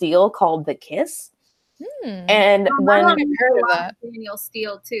Danielle Steele called The Kiss. And when I heard of that, Danielle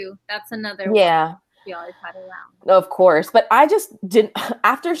Steele too. That's another one she always had around. Of course, but I just didn't.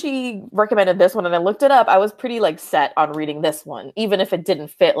 After she recommended this one and I looked it up, I was pretty like set on reading this one, even if it didn't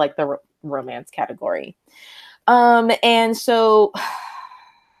fit like the romance category. And so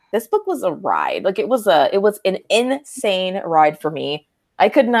this book was a ride. Like it was an insane ride for me. I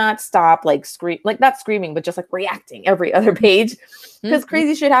could not stop not screaming, but just like reacting every other page because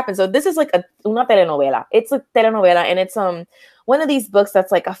crazy shit happens. So this is like una telenovela. It's a telenovela, and it's one of these books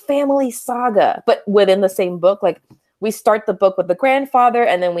that's like a family saga, but within the same book. Like we start the book with the grandfather,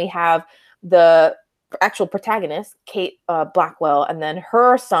 and then we have the actual protagonist, Kate Blackwell, and then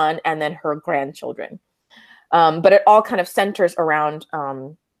her son, and then her grandchildren. But it all kind of centers around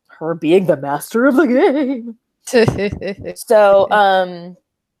her being the master of the game. So I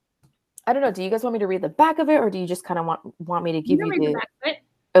don't know, do you guys want me to read the back of it, or do you just kind of want me to give you the back of it?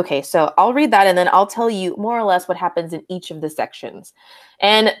 Okay, so I'll read that, and then I'll tell you more or less what happens in each of the sections.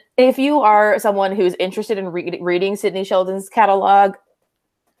 And if you are someone who's interested in reading Sidney Sheldon's catalog,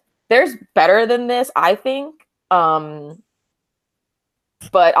 there's better than this, I think. But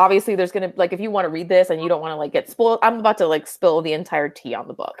obviously there's gonna, like, if you want to read this and you don't want to like get spoiled, I'm about to like spill the entire tea on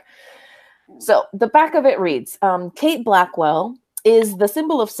the book. So the back of it reads, Kate Blackwell is the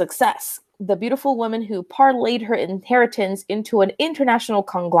symbol of success, the beautiful woman who parlayed her inheritance into an international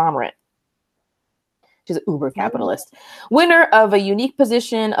conglomerate. She's an uber capitalist. Winner of a unique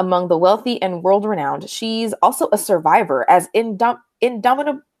position among the wealthy and world-renowned. She's also a survivor as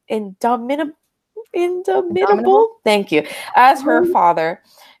indomitable, thank you, as her father,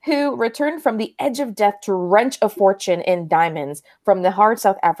 who returned from the edge of death to wrench a fortune in diamonds from the hard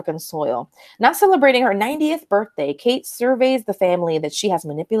South African soil. Now celebrating her 90th birthday, Kate surveys the family that she has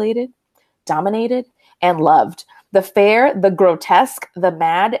manipulated, dominated, and loved. The fair, the grotesque, the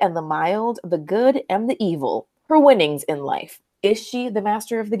mad and the mild, the good and the evil. Her winnings in life. Is she the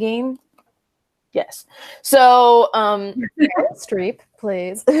master of the game? Yes. So, Streep,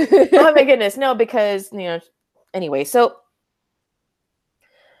 please. Oh my goodness, no, because anyway. So,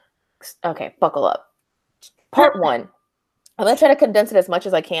 okay, buckle up. Part 1. I'm gonna try to condense it as much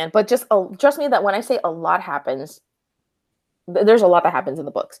as I can, but just trust me that when I say a lot happens, there's a lot that happens in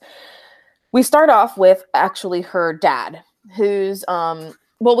the books. We start off with actually her dad, who's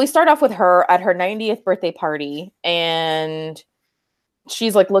we start off with her at her 90th birthday party, and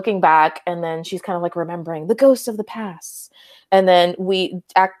she's like looking back, and then she's kind of like remembering the ghosts of the past. And then we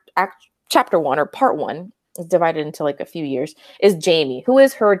act chapter 1 or part 1 is divided into like a few years, is Jamie, who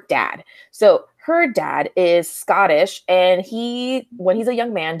is her dad. So her dad is Scottish, and he, when he's a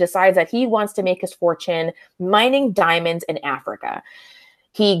young man, decides that he wants to make his fortune mining diamonds in Africa.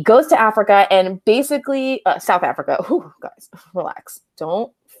 He goes to Africa and basically South Africa. Ooh, guys, relax.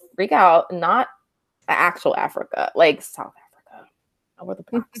 Don't freak out. Not actual Africa, like South Africa, where the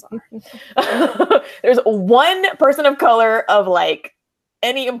blacks are. There's one person of color of like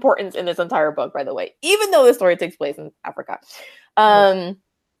any importance in this entire book, by the way, even though the story takes place in Africa. And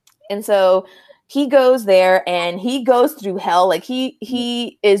so he goes there and he goes through hell. Like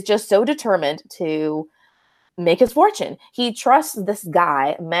he is just so determined to make his fortune. He trusts this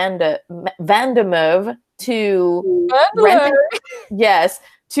guy, Vandermeer, to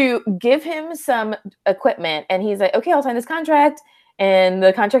to give him some equipment. And he's like, okay, I'll sign this contract. And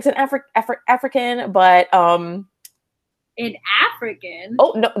the contract's in African, but in African.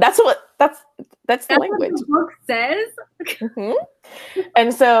 Oh no, that's the language. What the book says. Mm-hmm.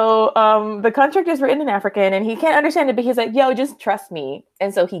 And so the contract is written in African, and he can't understand it, but he's like, "Yo, just trust me."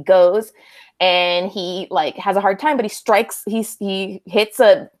 And so he goes, and he like has a hard time, but he hits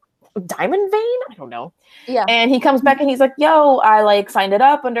a diamond vein. I don't know. Yeah. And he comes back and he's like, "Yo, I like signed it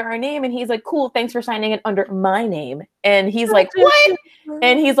up under our name." And he's like, "Cool, thanks for signing it under my name." And he's like, "What?"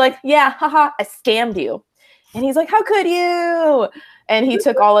 And he's like, "Yeah, haha, I scammed you." And he's like, "How could you?" And he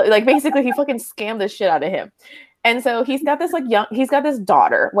took basically he fucking scammed the shit out of him. And so he's got this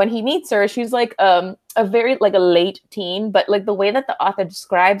daughter. When he meets her, she's like a very like a late teen, but like the way that the author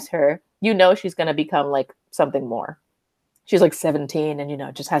describes her, she's gonna become like something more. She's like 17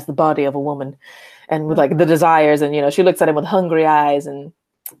 and just has the body of a woman and with like the desires, and she looks at him with hungry eyes, and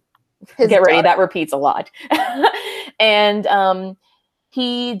get ready, that repeats a lot. And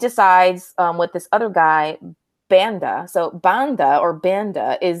he decides with this other guy, Banda. So Banda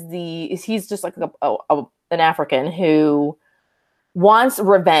he's just like an African who wants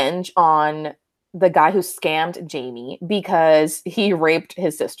revenge on the guy who scammed Jamie because he raped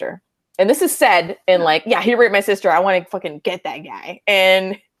his sister. And this is said in like, yeah, he raped my sister. I want to fucking get that guy.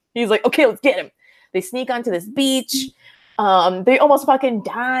 And he's like, okay, let's get him. They sneak onto this beach. They almost fucking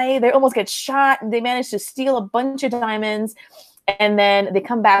die. They almost get shot. They manage to steal a bunch of diamonds. And then they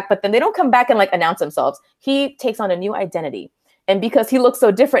come back, but then they don't come back and like announce themselves. He takes on a new identity. And because he looks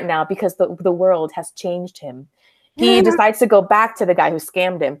so different now, because the world has changed him, he decides to go back to the guy who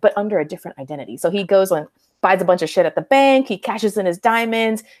scammed him, but under a different identity. So he goes and buys a bunch of shit at the bank. He cashes in his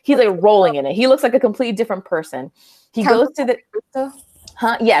diamonds. He's like rolling in it. He looks like a completely different person. He goes to the...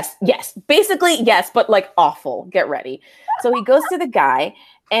 Huh? Yes. Basically, yes, but like awful. Get ready. So he goes to the guy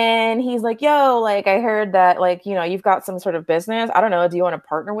and he's like, "Yo, like I heard that like, you've got some sort of business. I don't know. Do you want to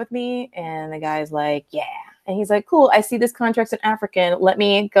partner with me?" And the guy's like, "Yeah." And he's like, "Cool. I see this contract's in African. Let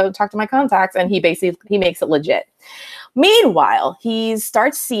me go talk to my contacts." And he makes it legit. Meanwhile, he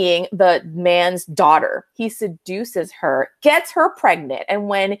starts seeing the man's daughter. He seduces her, gets her pregnant. And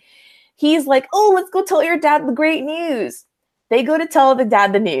when he's like, "Oh, let's go tell your dad the great news," they go to tell the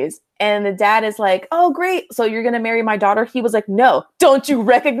dad the news. And the dad is like, "Oh, great. So you're going to marry my daughter?" He was like, "No, don't you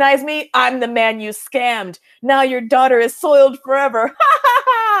recognize me? I'm the man you scammed. Now your daughter is soiled forever."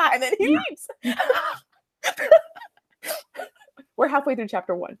 And then he leaves. We're halfway through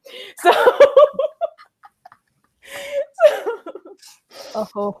chapter 1.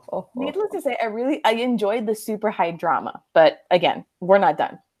 Needless to say, I enjoyed the super high drama. But again, we're not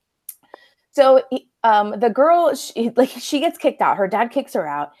done. So the girl, she gets kicked out. Her dad kicks her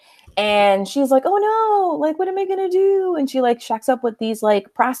out. And she's like, "Oh no, like, what am I going to do?" And she like shacks up with these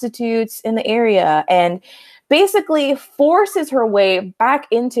like prostitutes in the area and basically forces her way back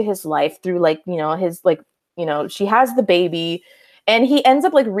into his life through like, she has the baby and he ends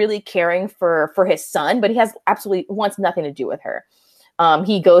up like really caring for his son, but he wants nothing to do with her.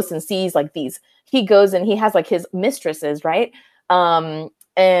 He goes and sees like he goes and he has like his mistresses, right? And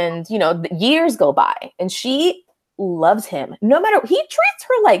years go by and she loves him he treats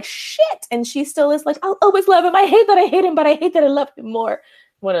her like shit, and she still is like, "I'll always love him. I hate that I hate him, but I hate that I love him more."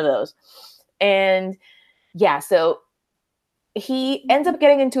 One of those. And yeah, so he ends up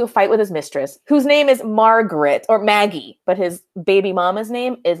getting into a fight with his mistress, whose name is Margaret or Maggie, but his baby mama's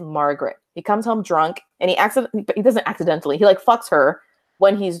name is Margaret. He comes home drunk and he doesn't accidentally, he like fucks her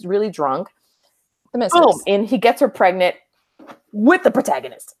when he's really drunk. The mistress. Boom, and he gets her pregnant with the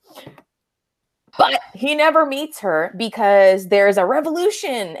protagonist. But he never meets her because there's a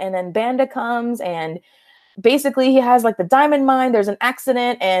revolution, and then Banda comes and basically he has like the diamond mine. There's an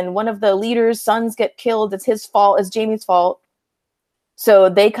accident and one of the leaders' sons get killed. It's his fault. It's Jamie's fault. So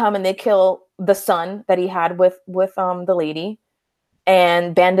they come and they kill the son that he had with the lady,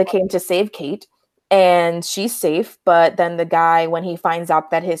 and Banda came to save Kate, and she's safe. But then the guy, when he finds out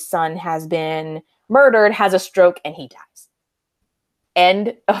that his son has been murdered, has a stroke and he dies.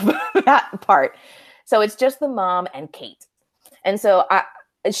 End of that part. So it's just the mom and Kate. And so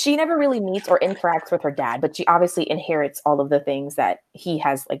she never really meets or interacts with her dad, but she obviously inherits all of the things that he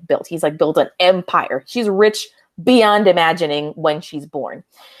has like built. He's like built an empire. She's rich beyond imagining when she's born.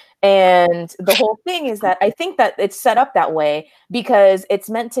 And the whole thing is that I think that it's set up that way because it's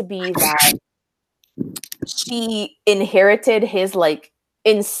meant to be that she inherited his like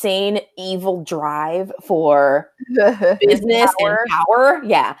insane evil drive for business and power.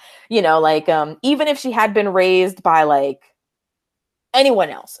 Yeah. You know, like even if she had been raised by like anyone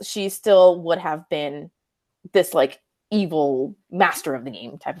else, she still would have been this like evil master of the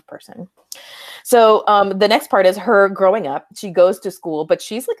game type of person. So the next part is her growing up. She goes to school, but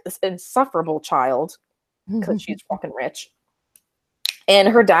she's like this insufferable child because she's fucking rich. And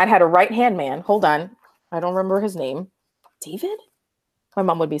her dad had a right-hand man. Hold on. I don't remember his name. David? My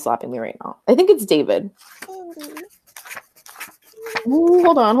mom would be slapping me right now. I think it's David. Ooh,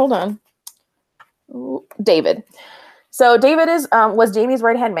 hold on. Ooh, David. So David was Jamie's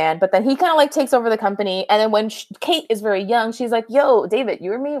right-hand man, but then he kind of like takes over the company. And then when Kate is very young, she's like, yo, David,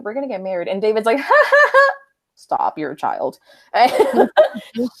 you and me, we're going to get married. And David's like, ha, ha, ha. Stop, you're a child.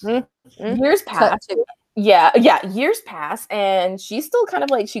 Years pass. Yeah, years pass. And she's still kind of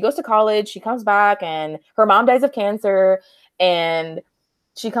like, she goes to college, she comes back, and her mom dies of cancer. And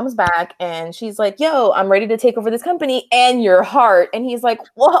she comes back and she's like, yo, I'm ready to take over this company and your heart. And he's like,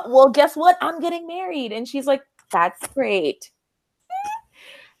 well, guess what? I'm getting married. And she's like, that's great.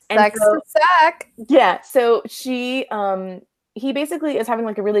 Sex to sack. Yeah. So he basically is having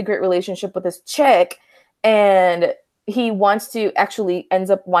like a really great relationship with this chick, and he wants to actually ends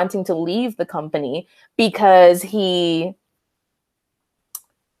up wanting to leave the company because he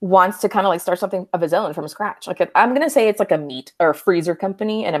wants to kind of like start something of his own from scratch. Like I'm going to say it's like a meat or freezer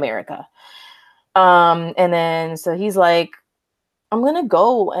company in America. And then, so he's like, I'm going to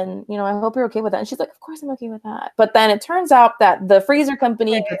go and, you know, I hope you're okay with that. And she's like, of course I'm okay with that. But then it turns out that the freezer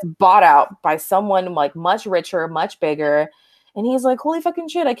company gets bought out by someone like much richer, much bigger. And he's like, holy fucking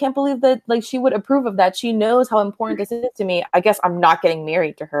shit. I can't believe that like she would approve of that. She knows how important this is to me. I guess I'm not getting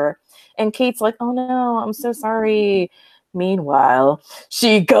married to her. And Kate's like, oh no, I'm so sorry. Meanwhile,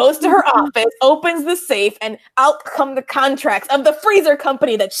 she goes to her office, opens the safe, and out come the contracts of the freezer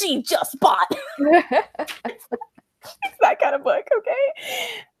company that she just bought. It's that kind of book,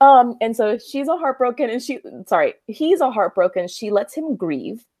 okay? And so he's all heartbroken. She lets him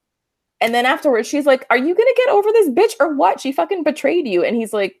grieve. And then afterwards, she's like, are you gonna get over this bitch or what? She fucking betrayed you. And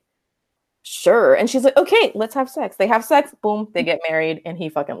he's like, sure. And she's like, okay, let's have sex. They have sex, boom, they get married, and he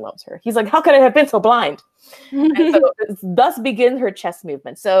fucking loves her. He's like, how could I have been so blind? And so thus begins her chess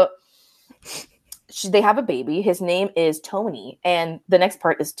movement. So they have a baby. His name is Tony, and the next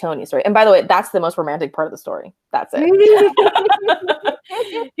part is Tony's story. And by the way, that's the most romantic part of the story. That's it.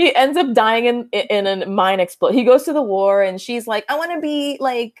 He ends up dying in a mine explosion. He goes to the war, and she's like, I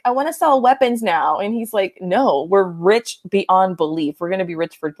want to sell weapons now. And he's like, no, we're rich beyond belief. We're going to be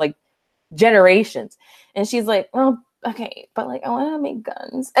rich for like generations. And she's like, oh, okay, but like I want to make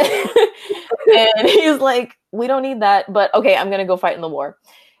guns. And he's like, we don't need that, but okay, I'm gonna go fight in the war.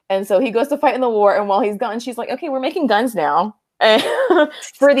 And so he goes to fight in the war, and while he's gone, she's like, okay, we're making guns now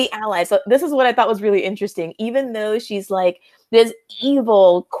for the Allies. So this is what I thought was really interesting. Even though she's like this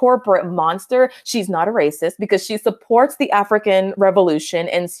evil corporate monster, she's not a racist because she supports the African Revolution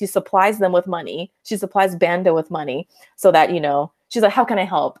and she supplies them with money. She supplies Banda with money so that, you know, she's like, how can I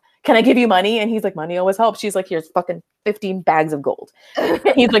help? Can I give you money? And he's like, money always helps. She's like, here's fucking 15 bags of gold. And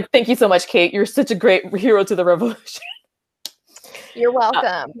he's like, thank you so much, Kate. You're such a great hero to the revolution. You're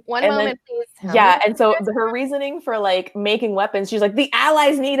welcome. One moment, please. Yeah, and so her reasoning for like making weapons, she's like, the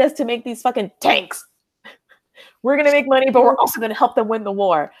Allies need us to make these fucking tanks. We're going to make money, but we're also going to help them win the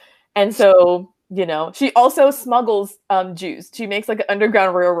war. And so, you know, she also smuggles Jews. She makes like an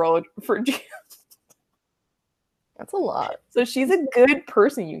underground railroad for Jews. That's a lot. So she's a good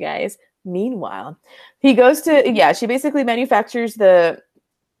person, you guys. Meanwhile, he goes to, she basically manufactures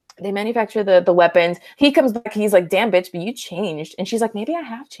they manufacture the weapons. He comes back, he's like, damn bitch, but you changed. And she's like, maybe I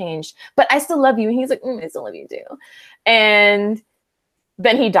have changed, but I still love you. And he's like, I still love you too. And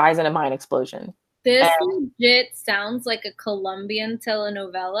then he dies in a mine explosion. This legit sounds like a Colombian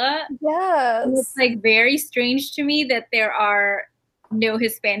telenovela. Yes. And it's like very strange to me that there are no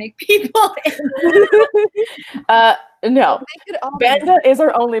Hispanic people. No. Banda is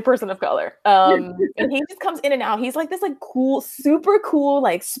our only person of color. And he just comes in and out. He's like this like cool, super cool,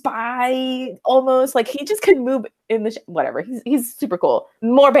 like spy almost. Like he just can move in the whatever. He's super cool.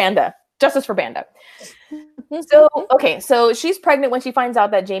 More Banda. Justice for Banda. So she's pregnant when she finds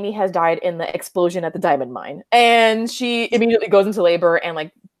out that Jamie has died in the explosion at the diamond mine. And she immediately goes into labor and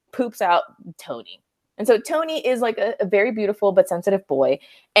like poops out Tony. And so Tony is like a very beautiful but sensitive boy.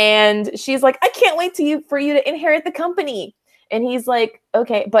 And she's like, I can't wait for you to inherit the company. And he's like,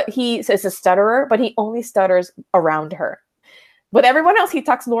 okay, but he's a stutterer, but he only stutters around her. With everyone else, he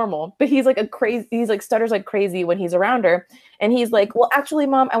talks normal, but he's like stutters like crazy when he's around her. And he's like, well, actually,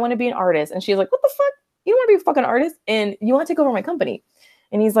 Mom, I want to be an artist. And she's like, what the fuck? You want to be a fucking artist? And you want to take over my company?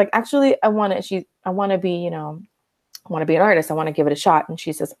 And he's like, actually, I want to be, you know, I want to be an artist. I want to give it a shot. And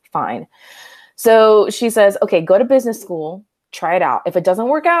she says, fine. So she says, okay, go to business school, try it out. If it doesn't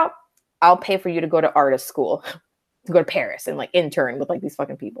work out, I'll pay for you to go to artist school, to go to Paris and like intern with like these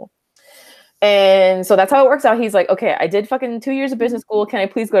fucking people. And so that's how it works out. He's like, okay, I did fucking 2 years of business school. Can I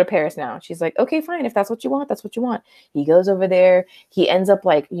please go to Paris now? She's like, okay, fine. If that's what you want, that's what you want. He goes over there. He ends up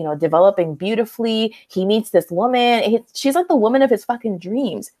like, you know, developing beautifully. He meets this woman. She's like the woman of his fucking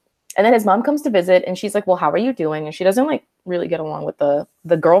dreams. And then his mom comes to visit and she's like, well, how are you doing? And she doesn't like really get along with the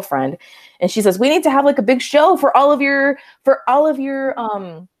girlfriend. And she says, we need to have like a big show for all of the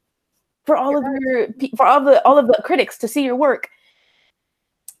critics to see your work.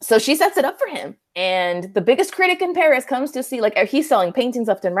 So she sets it up for him. And the biggest critic in Paris comes to see, like, he's selling paintings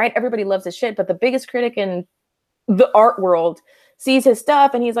left and right. Everybody loves his shit. But the biggest critic in the art world sees his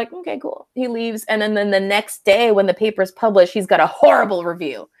stuff and he's like, okay, cool. He leaves. And then the next day when the paper's published, he's got a horrible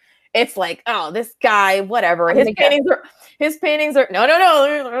review. It's like, oh, this guy, whatever. His paintings are His paintings are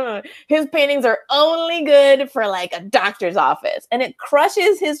only good for like a doctor's office. And it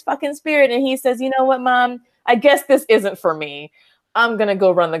crushes his fucking spirit. And he says, you know what, Mom? I guess this isn't for me. I'm going to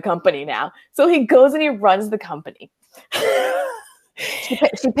go run the company now. So he goes and he runs the company.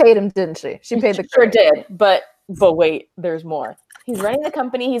 She paid him, didn't she? She paid the Sure did. But wait, there's more. He's running the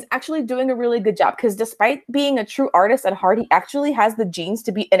company. He's actually doing a really good job because despite being a true artist at heart, he actually has the genes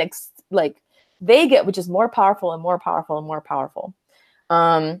to be which is more powerful and more powerful and more powerful.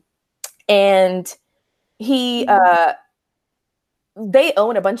 And he, they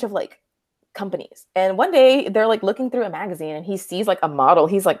own a bunch of like companies. And one day they're like looking through a magazine and he sees like a model.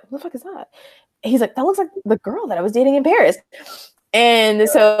 He's like, what the fuck is that? He's like, that looks like the girl that I was dating in Paris. And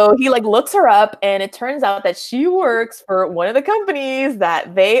so he like looks her up and it turns out that she works for one of the companies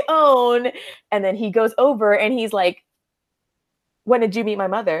that they own. And then he goes over and he's like, when did you meet my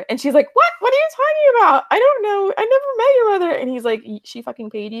mother? And she's like, what are you talking about? I don't know. I never met your mother. And he's like, she fucking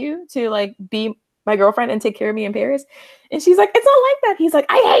paid you to like be my girlfriend and take care of me in Paris? And she's like, it's not like that. He's like,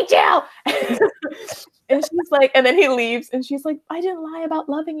 I hate you. And she's like, and then he leaves and she's like, I didn't lie about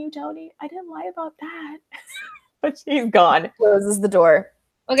loving you, Tony. I didn't lie about that. But she's gone. Closes the door.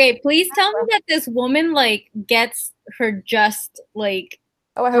 Okay, please tell me that this woman like gets her just like.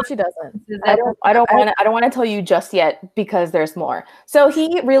 Oh, I hope she doesn't. I don't want to tell you just yet because there's more. So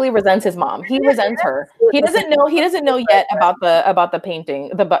he really resents his mom. He resents her. He doesn't know yet about the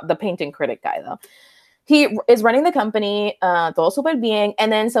painting, the painting critic guy though. He is running the company, Todo Super Bien,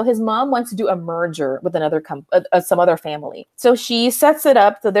 and then so his mom wants to do a merger with another some other family. So she sets it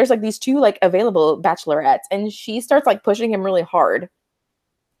up. So there's like these two like available bachelorettes, and she starts like pushing him really hard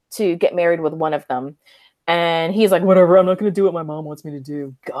to get married with one of them. And he's like, whatever, I'm not going to do what my mom wants me to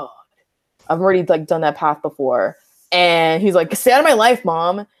do. God, I've already like done that path before. And he's like, stay out of my life,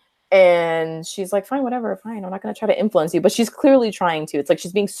 Mom. And she's like, fine, whatever, fine. I'm not going to try to influence you. But she's clearly trying to. It's like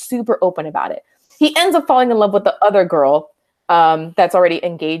she's being super open about it. He ends up falling in love with the other girl that's already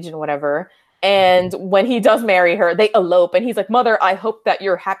engaged and whatever. And when he does marry her, they elope. And he's like, Mother, I hope that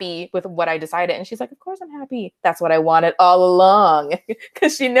you're happy with what I decided. And she's like, of course I'm happy. That's what I wanted all along.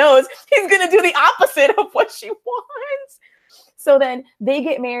 Because she knows he's going to do the opposite of what she wants. So then they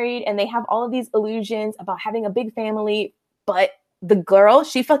get married and they have all of these illusions about having a big family. But the girl,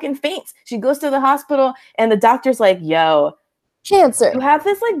 she fucking faints. She goes to the hospital and the doctor's like, yo, cancer. You have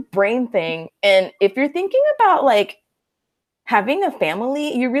this like brain thing. And if you're thinking about like having a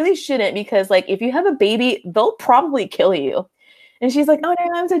family, you really shouldn't, because like if you have a baby, they'll probably kill you. And she's like, oh no,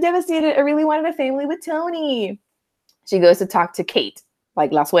 I'm so devastated. I really wanted a family with Tony. She goes to talk to Kate,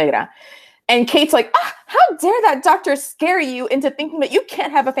 like La Suegra. And Kate's like, how dare that doctor scare you into thinking that you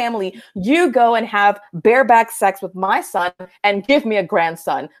can't have a family? You go and have bareback sex with my son and give me a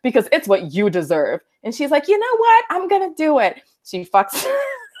grandson because it's what you deserve. And she's like, you know what? I'm going to do it. She fucks.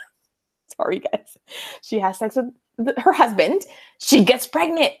 Sorry, guys. She has sex with her husband. She gets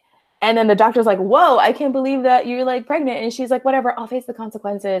pregnant. And then the doctor's like, whoa, I can't believe that you're like pregnant. And she's like, whatever, I'll face the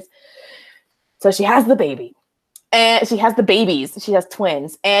consequences. So she has the baby. And she has the babies. She has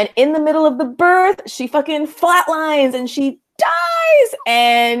twins. And in the middle of the birth, she fucking flatlines and she dies.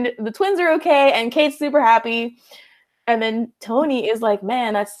 And the twins are okay. And Kate's super happy. And then Tony is like,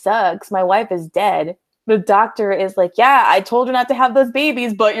 man, that sucks. My wife is dead. The doctor is like, yeah, I told her not to have those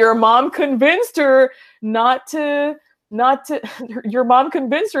babies, but your mom convinced her your mom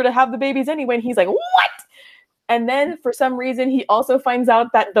convinced her to have the babies anyway. And he's like, what? And then for some reason, he also finds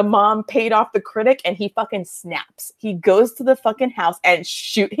out that the mom paid off the critic and he fucking snaps. He goes to the fucking house and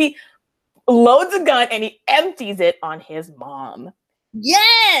he loads a gun and he empties it on his mom.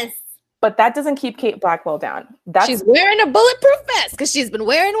 Yes. But that doesn't keep Kate Blackwell down. She's wearing a bulletproof vest because she's been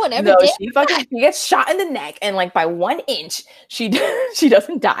wearing one every day. She gets shot in the neck, and like by 1 inch, she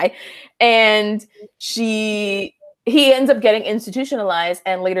doesn't die, and he ends up getting institutionalized.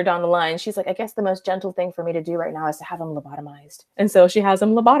 And later down the line, she's like, I guess the most gentle thing for me to do right now is to have him lobotomized. And so she has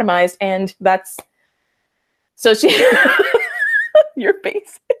him lobotomized, and that's so she your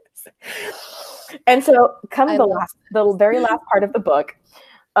face. And so comes the very last part of the book.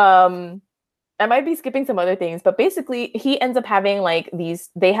 I might be skipping some other things, but basically he ends up having like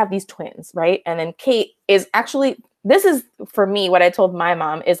they have these twins, right? And then Kate is actually, this is for me, what I told my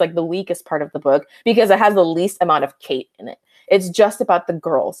mom is like the weakest part of the book because it has the least amount of Kate in it. It's just about the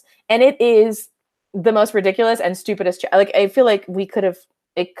girls. And it is the most ridiculous and stupidest. Like, I feel like it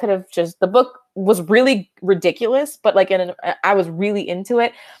could have just, the book was really ridiculous, but like I was really into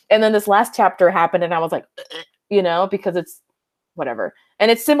it. And then this last chapter happened and I was like, because it's whatever. And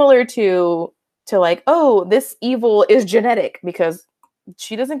it's similar to like, oh, this evil is genetic because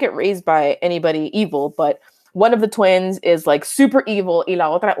she doesn't get raised by anybody evil, but one of the twins is like super evil y la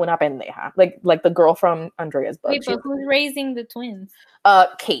otra una pendeja. Like the girl from Andrea's book. Wait, but who's raising the twins?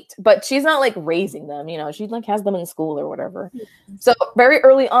 Kate, but she's not like raising them, she like has them in school or whatever. So very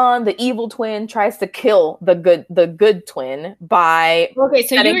early on, the evil twin tries to kill the good twin by so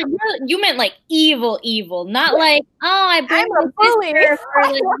you meant like evil, not like, oh, I'm a bully.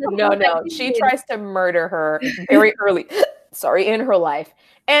 No, she tries to murder her very early in her life.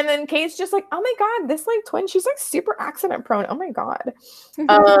 And then Kate's just like, oh my God, this like twin, she's like super accident prone. Oh my God.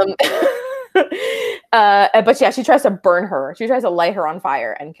 But yeah, she tries to burn her. She tries to light her on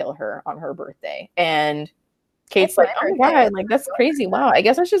fire and kill her on her birthday. And Kate's like, oh my God, like that's crazy. Wow, I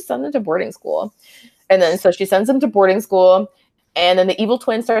guess I should send them to boarding school. And then so she sends them to boarding school. And then the evil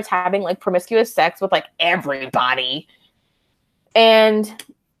twin starts having like promiscuous sex with like everybody. And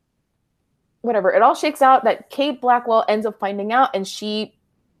whatever, it all shakes out that Kate Blackwell ends up finding out, and she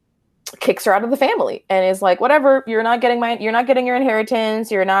kicks her out of the family and is like, whatever, you're not getting your inheritance,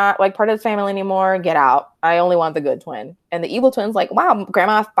 you're not like part of the family anymore, get out, I only want the good twin. And the evil twin's like, wow,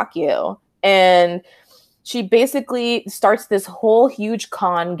 grandma, fuck you. And she basically starts this whole huge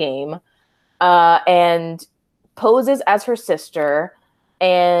con game and poses as her sister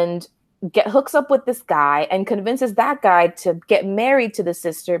and hooks up with this guy and convinces that guy to get married to the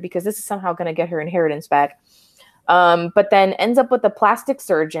sister because this is somehow going to get her inheritance back. But then ends up with a plastic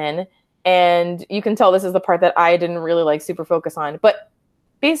surgeon. And you can tell this is the part that I didn't really like super focus on. But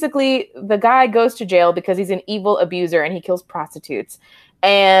basically, the guy goes to jail because he's an evil abuser and he kills prostitutes.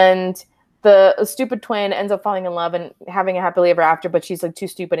 And the stupid twin ends up falling in love and having a happily ever after, but she's like too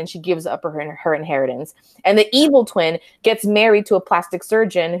stupid and she gives up her inheritance. And the evil twin gets married to a plastic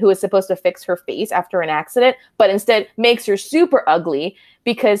surgeon who is supposed to fix her face after an accident, but instead makes her super ugly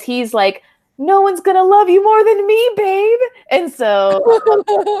because he's like, no one's gonna love you more than me, babe. And so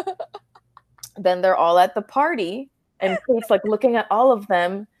then they're all at the party and Kate's like looking at all of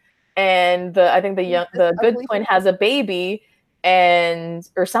them, and I think the good twin has a baby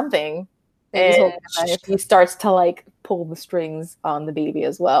or something, and she starts to like pull the strings on the baby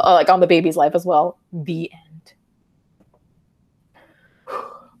as well, like on the baby's life as well. The end.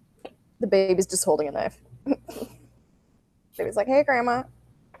 The baby's just holding a knife. Baby's like, hey, grandma.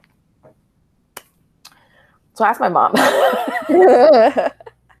 So ask my mom.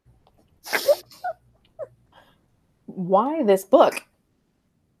 Why this book?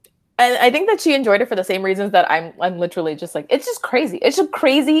 And I think that she enjoyed it for the same reasons that I'm literally just like, it's just crazy. It's a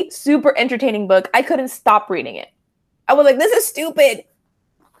crazy, super entertaining book. I couldn't stop reading it. I was like, this is stupid.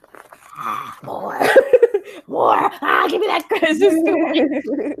 More. Give me that.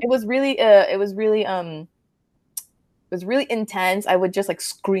 It was really intense. I would just like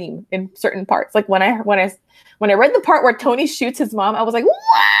scream in certain parts. Like when I read the part where Tony shoots his mom, I was like,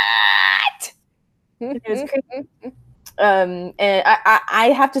 what? It was crazy. And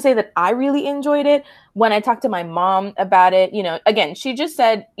I have to say that I really enjoyed it. When I talked to my mom about it, again, she just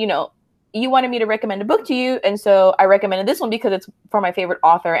said, you wanted me to recommend a book to you. And so I recommended this one because it's for my favorite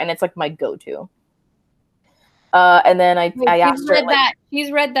author and it's like my go-to. And then I asked her,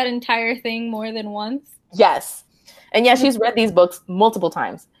 she's read that entire thing more than once. Yes. And yeah, she's read these books multiple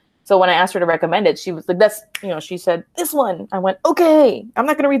times. So when I asked her to recommend it, she was like, she said, this one. I went, okay, I'm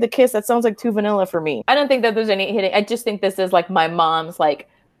not going to read The Kiss. That sounds like too vanilla for me. I don't think that there's any hitting. I just think this is like my mom's like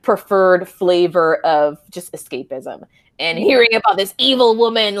preferred flavor of just escapism. And hearing about this evil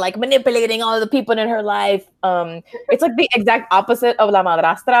woman like manipulating all of the people in her life. It's like the exact opposite of La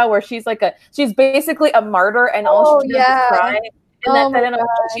Madrastra, where she's basically a martyr and all she does is cry. And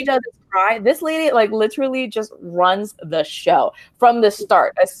she does is cry. This lady like literally just runs the show from the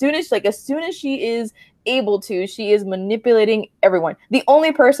start. As soon as she is able to, she is manipulating everyone. The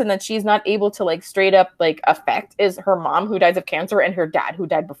only person that she's not able to like straight up like affect is her mom, who dies of cancer, and her dad, who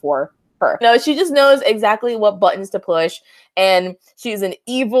died before her. No, she just knows exactly what buttons to push, and she's an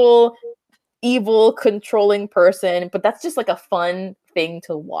evil controlling person, but that's just like a fun thing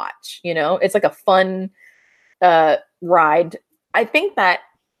to watch, you know? It's like a fun ride. I think that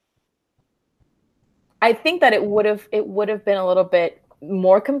it would have been a little bit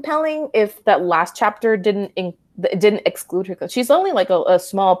more compelling if that last chapter didn't exclude her. She's only like a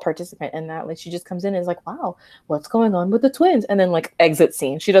small participant in that. Like she just comes in and is like, wow, what's going on with the twins? And then like exit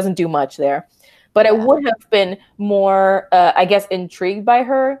scene. She doesn't do much there. But I would have been more, I guess, intrigued by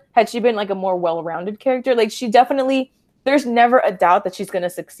her had she been like a more well-rounded character. Like she definitely, there's never a doubt that she's going to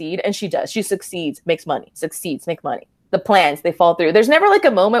succeed. And she does. She succeeds, makes money, make money. The plans, they fall through. There's never like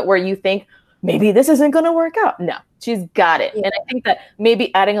a moment where you think, maybe this isn't going to work out. No, she's got it. Yeah. And I think that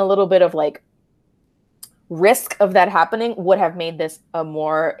maybe adding a little bit of like risk of that happening would have made this a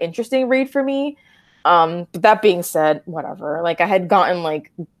more interesting read for me. But that being said, whatever. Like I had gotten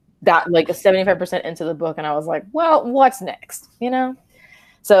like that like a 75% into the book and I was like, well, what's next, you know?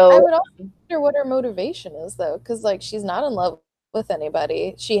 So I would also wonder what her motivation is though, because like she's not in love with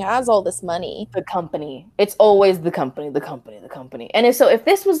anybody. She has all this money. The company. It's always the company. And if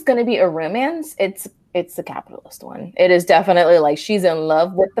this was going to be a romance, it's the capitalist one. It is definitely like she's in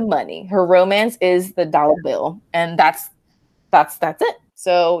love with the money. Her romance is the dollar bill, and that's it.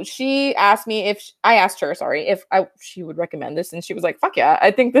 So she asked me if she would recommend this, and she was like, "Fuck yeah,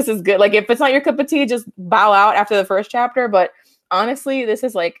 I think this is good. Like, if it's not your cup of tea, just bow out after the first chapter." But honestly, this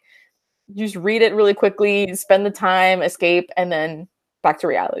is like, just read it really quickly, spend the time, escape, and then back to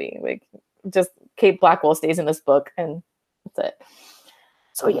reality. Like, just Kate Blackwell stays in this book, and that's it.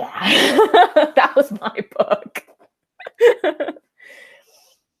 So yeah, that was my book.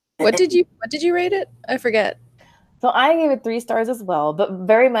 What did you rate it? I forget. So I gave it 3 stars as well, but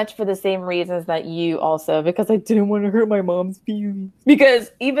very much for the same reasons that you also, because I didn't want to hurt my mom's feelings. Because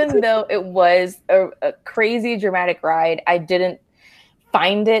even though it was a crazy dramatic ride, I didn't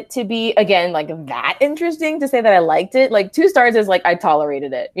find it to be, again, like that interesting to say that I liked it. Like 2 stars is like I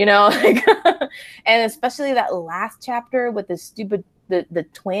tolerated it, you know? Like, and especially that last chapter with the stupid the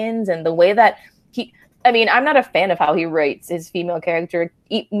twins and the way that I'm not a fan of how he writes his female character,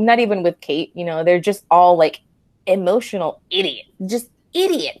 not even with Kate, you know, they're just all like emotional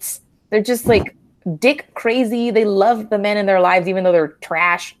idiots. They're just like dick crazy. They love the men in their lives, even though they're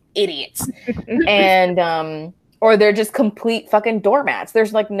trash idiots. And, or they're just complete fucking doormats.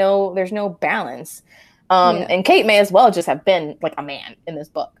 There's no balance. And Kate may as well just have been like a man in this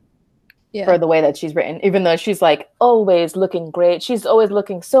book. Yeah. For the way that she's written, even though she's like always looking great. She's always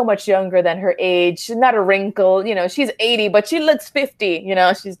looking so much younger than her age. She's not a wrinkle, you know, she's 80, but she looks 50, you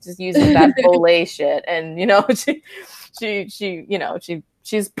know, she's just using that Olay shit. And, you know,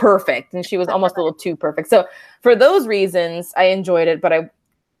 she's perfect. And she was almost a little too perfect. So for those reasons, I enjoyed it, but I,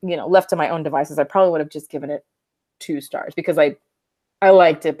 you know, left to my own devices, I probably would have just given it 2 stars because I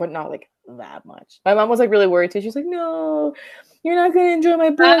liked it, but not like that much. My mom was like really worried too. She's like, no, you're not going to enjoy my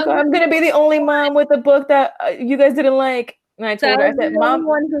book. I'm going to be the only mom with a book that you guys didn't like. And I told her, I said, Mom,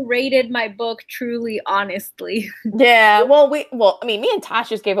 one who rated my book truly honestly. Yeah. Well, me and Tosh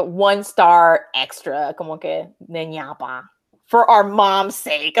just gave it 1 star extra, como que de ñapa, for our mom's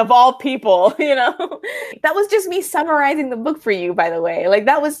sake, of all people, you know. That was just me summarizing the book for you, by the way. Like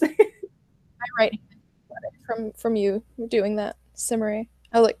that was I write from you doing that summary.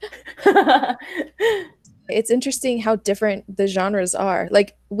 I was like it's interesting how different the genres are.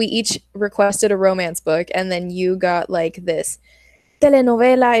 Like we each requested a romance book, and then you got like this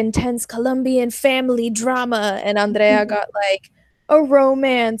telenovela, intense Colombian family drama, and Andrea got like a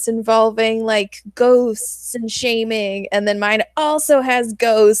romance involving like ghosts and shaming, and then mine also has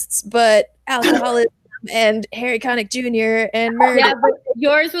ghosts but alcoholism and Harry Connick Jr. and murder. Yeah, but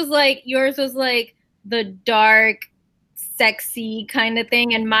yours was like the dark, sexy kind of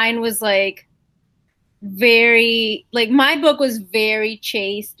thing, and mine was like very, like, my book was very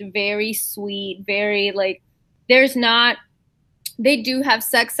chaste, very sweet, very like, they do have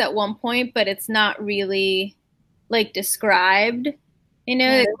sex at one point, but it's not really like described, you know.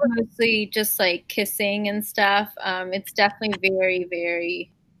 It's mostly just like kissing and stuff. It's definitely very,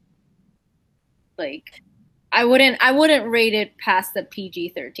 very like, I wouldn't rate it past the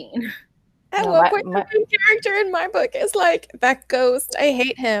PG-13. At one point, the main character in my book is like, that ghost, I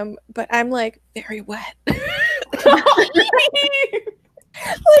hate him, but I'm like, very wet.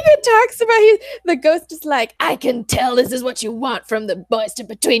 Like it talks about the ghost is like, I can tell this is what you want from the moisture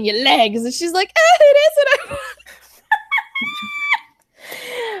between your legs, and she's like, it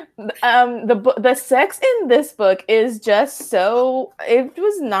isn't. The sex in this book is just so it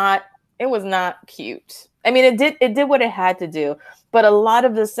was not cute. I mean, it did what it had to do, but a lot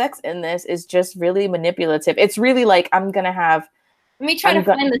of the sex in this is just really manipulative. It's really like I'm gonna have. Let me try to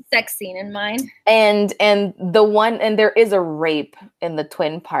find the sex scene in mine. And there is a rape in the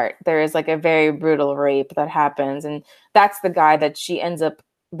twin part. There is like a very brutal rape that happens, and that's the guy that she ends up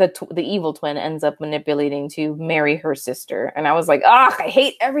the evil twin ends up manipulating to marry her sister. And I was like, I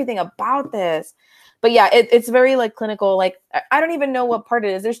hate everything about this. But yeah, it's very like clinical. Like I don't even know what part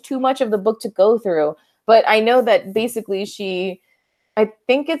it is. There's too much of the book to go through. But I know that basically I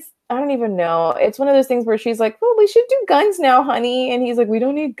don't even know. It's one of those things where she's like, "Oh, we should do guns now, honey." And he's like, "We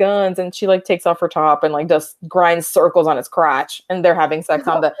don't need guns." And she like takes off her top and like just grinds circles on his crotch. And they're having sex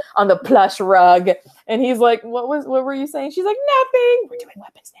on the plush rug. And he's like, what were you saying? She's like, "Nothing. We're doing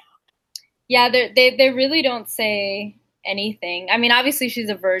weapons now." Yeah, they really don't say anything. I mean, obviously she's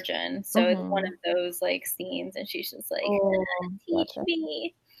a virgin, so it's one of those like scenes, and she's just like,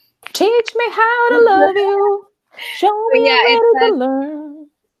 teach me how to love you. Show me how to learn.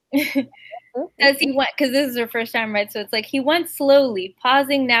 As he went, because this is her first time, right? So it's like he went slowly,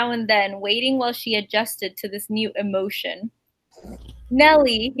 pausing now and then, waiting while she adjusted to this new emotion.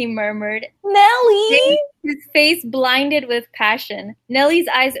 Nellie, he murmured. Nellie! His face blinded with passion. Nellie's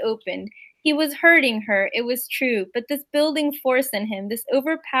eyes opened. He was hurting her, it was true, but this building force in him, this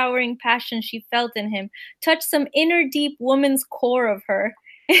overpowering passion she felt in him, touched some inner deep woman's core of her,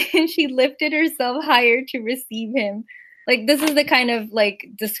 and she lifted herself higher to receive him. Like, this is the kind of like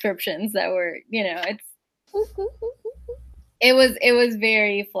descriptions that were, it was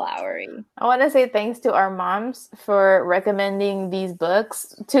very flowery. I want to say thanks to our moms for recommending these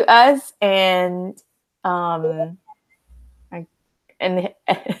books to us and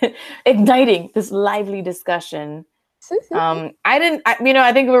igniting this lively discussion. I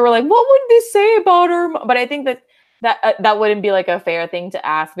think we were like, what would this say about her? But I think that wouldn't be like a fair thing to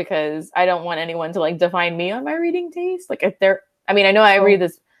ask, because I don't want anyone to like define me on my reading taste. Like I know I read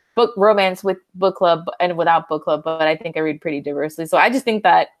this book romance with book club and without book club, but I think I read pretty diversely. So I just think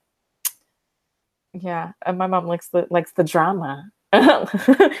that, yeah, my mom likes the drama,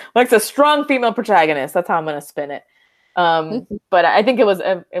 likes a strong female protagonist. That's how I'm gonna spin it. But I think it was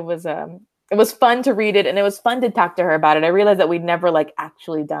fun to read it, and it was fun to talk to her about it. I realized that we'd never like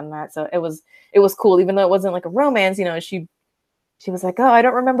actually done that, so it was cool, even though it wasn't like a romance. She was like, "Oh, I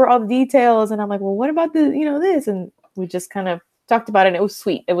don't remember all the details," and I'm like, "Well, what about the this?" And we just kind of talked about it, and it was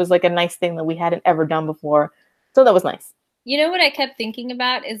sweet. It was like a nice thing that we hadn't ever done before, so that was nice. You know what I kept thinking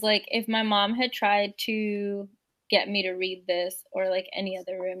about is like if my mom had tried to get me to read this or like any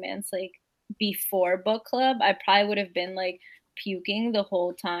other romance like before book club, I probably would have been like puking the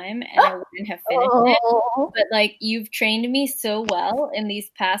whole time and I wouldn't have finished it. But like you've trained me so well in these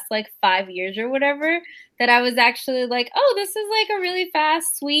past like 5 years or whatever that I was actually like, oh, this is like a really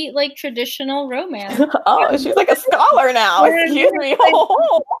fast, sweet, like traditional romance. Oh, she's like a scholar now. Excuse me.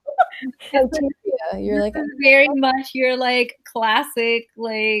 You're like very much your like classic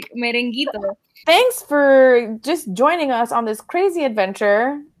like merenguito. Thanks for just joining us on this crazy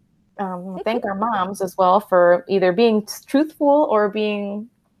adventure. Thank our moms as well for either being truthful or being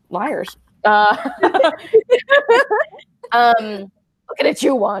liars. Looking at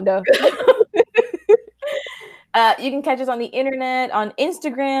you, Wanda. You can catch us on the internet, on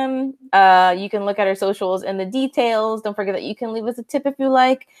Instagram. You can look at our socials and the details. Don't forget that you can leave us a tip if you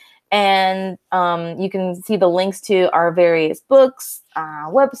like. And you can see the links to our various books,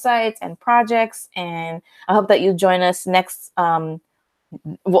 websites, and projects. And I hope that you join us next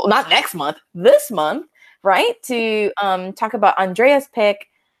well, not next month, this month, right? To talk about Andrea's pick,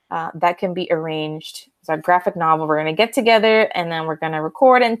 That Can Be Arranged. It's our graphic novel. We're going to get together and then we're going to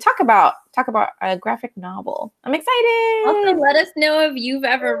record and talk about a graphic novel. I'm excited. Also, let us know if you've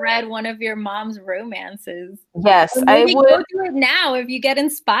ever read one of your mom's romances. Yes, I would. Go do it now. If you get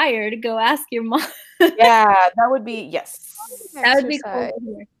inspired, go ask your mom. Yeah, that would be, yes. That would be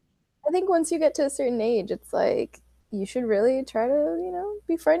cool. I think once you get to a certain age, it's like, you should really try to,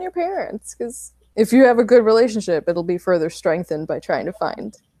 befriend your parents, because if you have a good relationship, it'll be further strengthened by trying to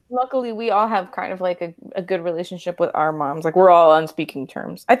find. Luckily, we all have kind of like a good relationship with our moms. Like, we're all on speaking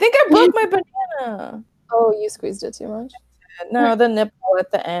terms. I think I broke my banana. Oh, you squeezed it too much? No, the nipple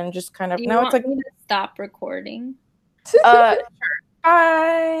at the end just kind of. Do you now want it's like. me to stop recording? Sure.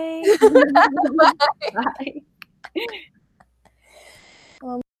 Bye. Bye.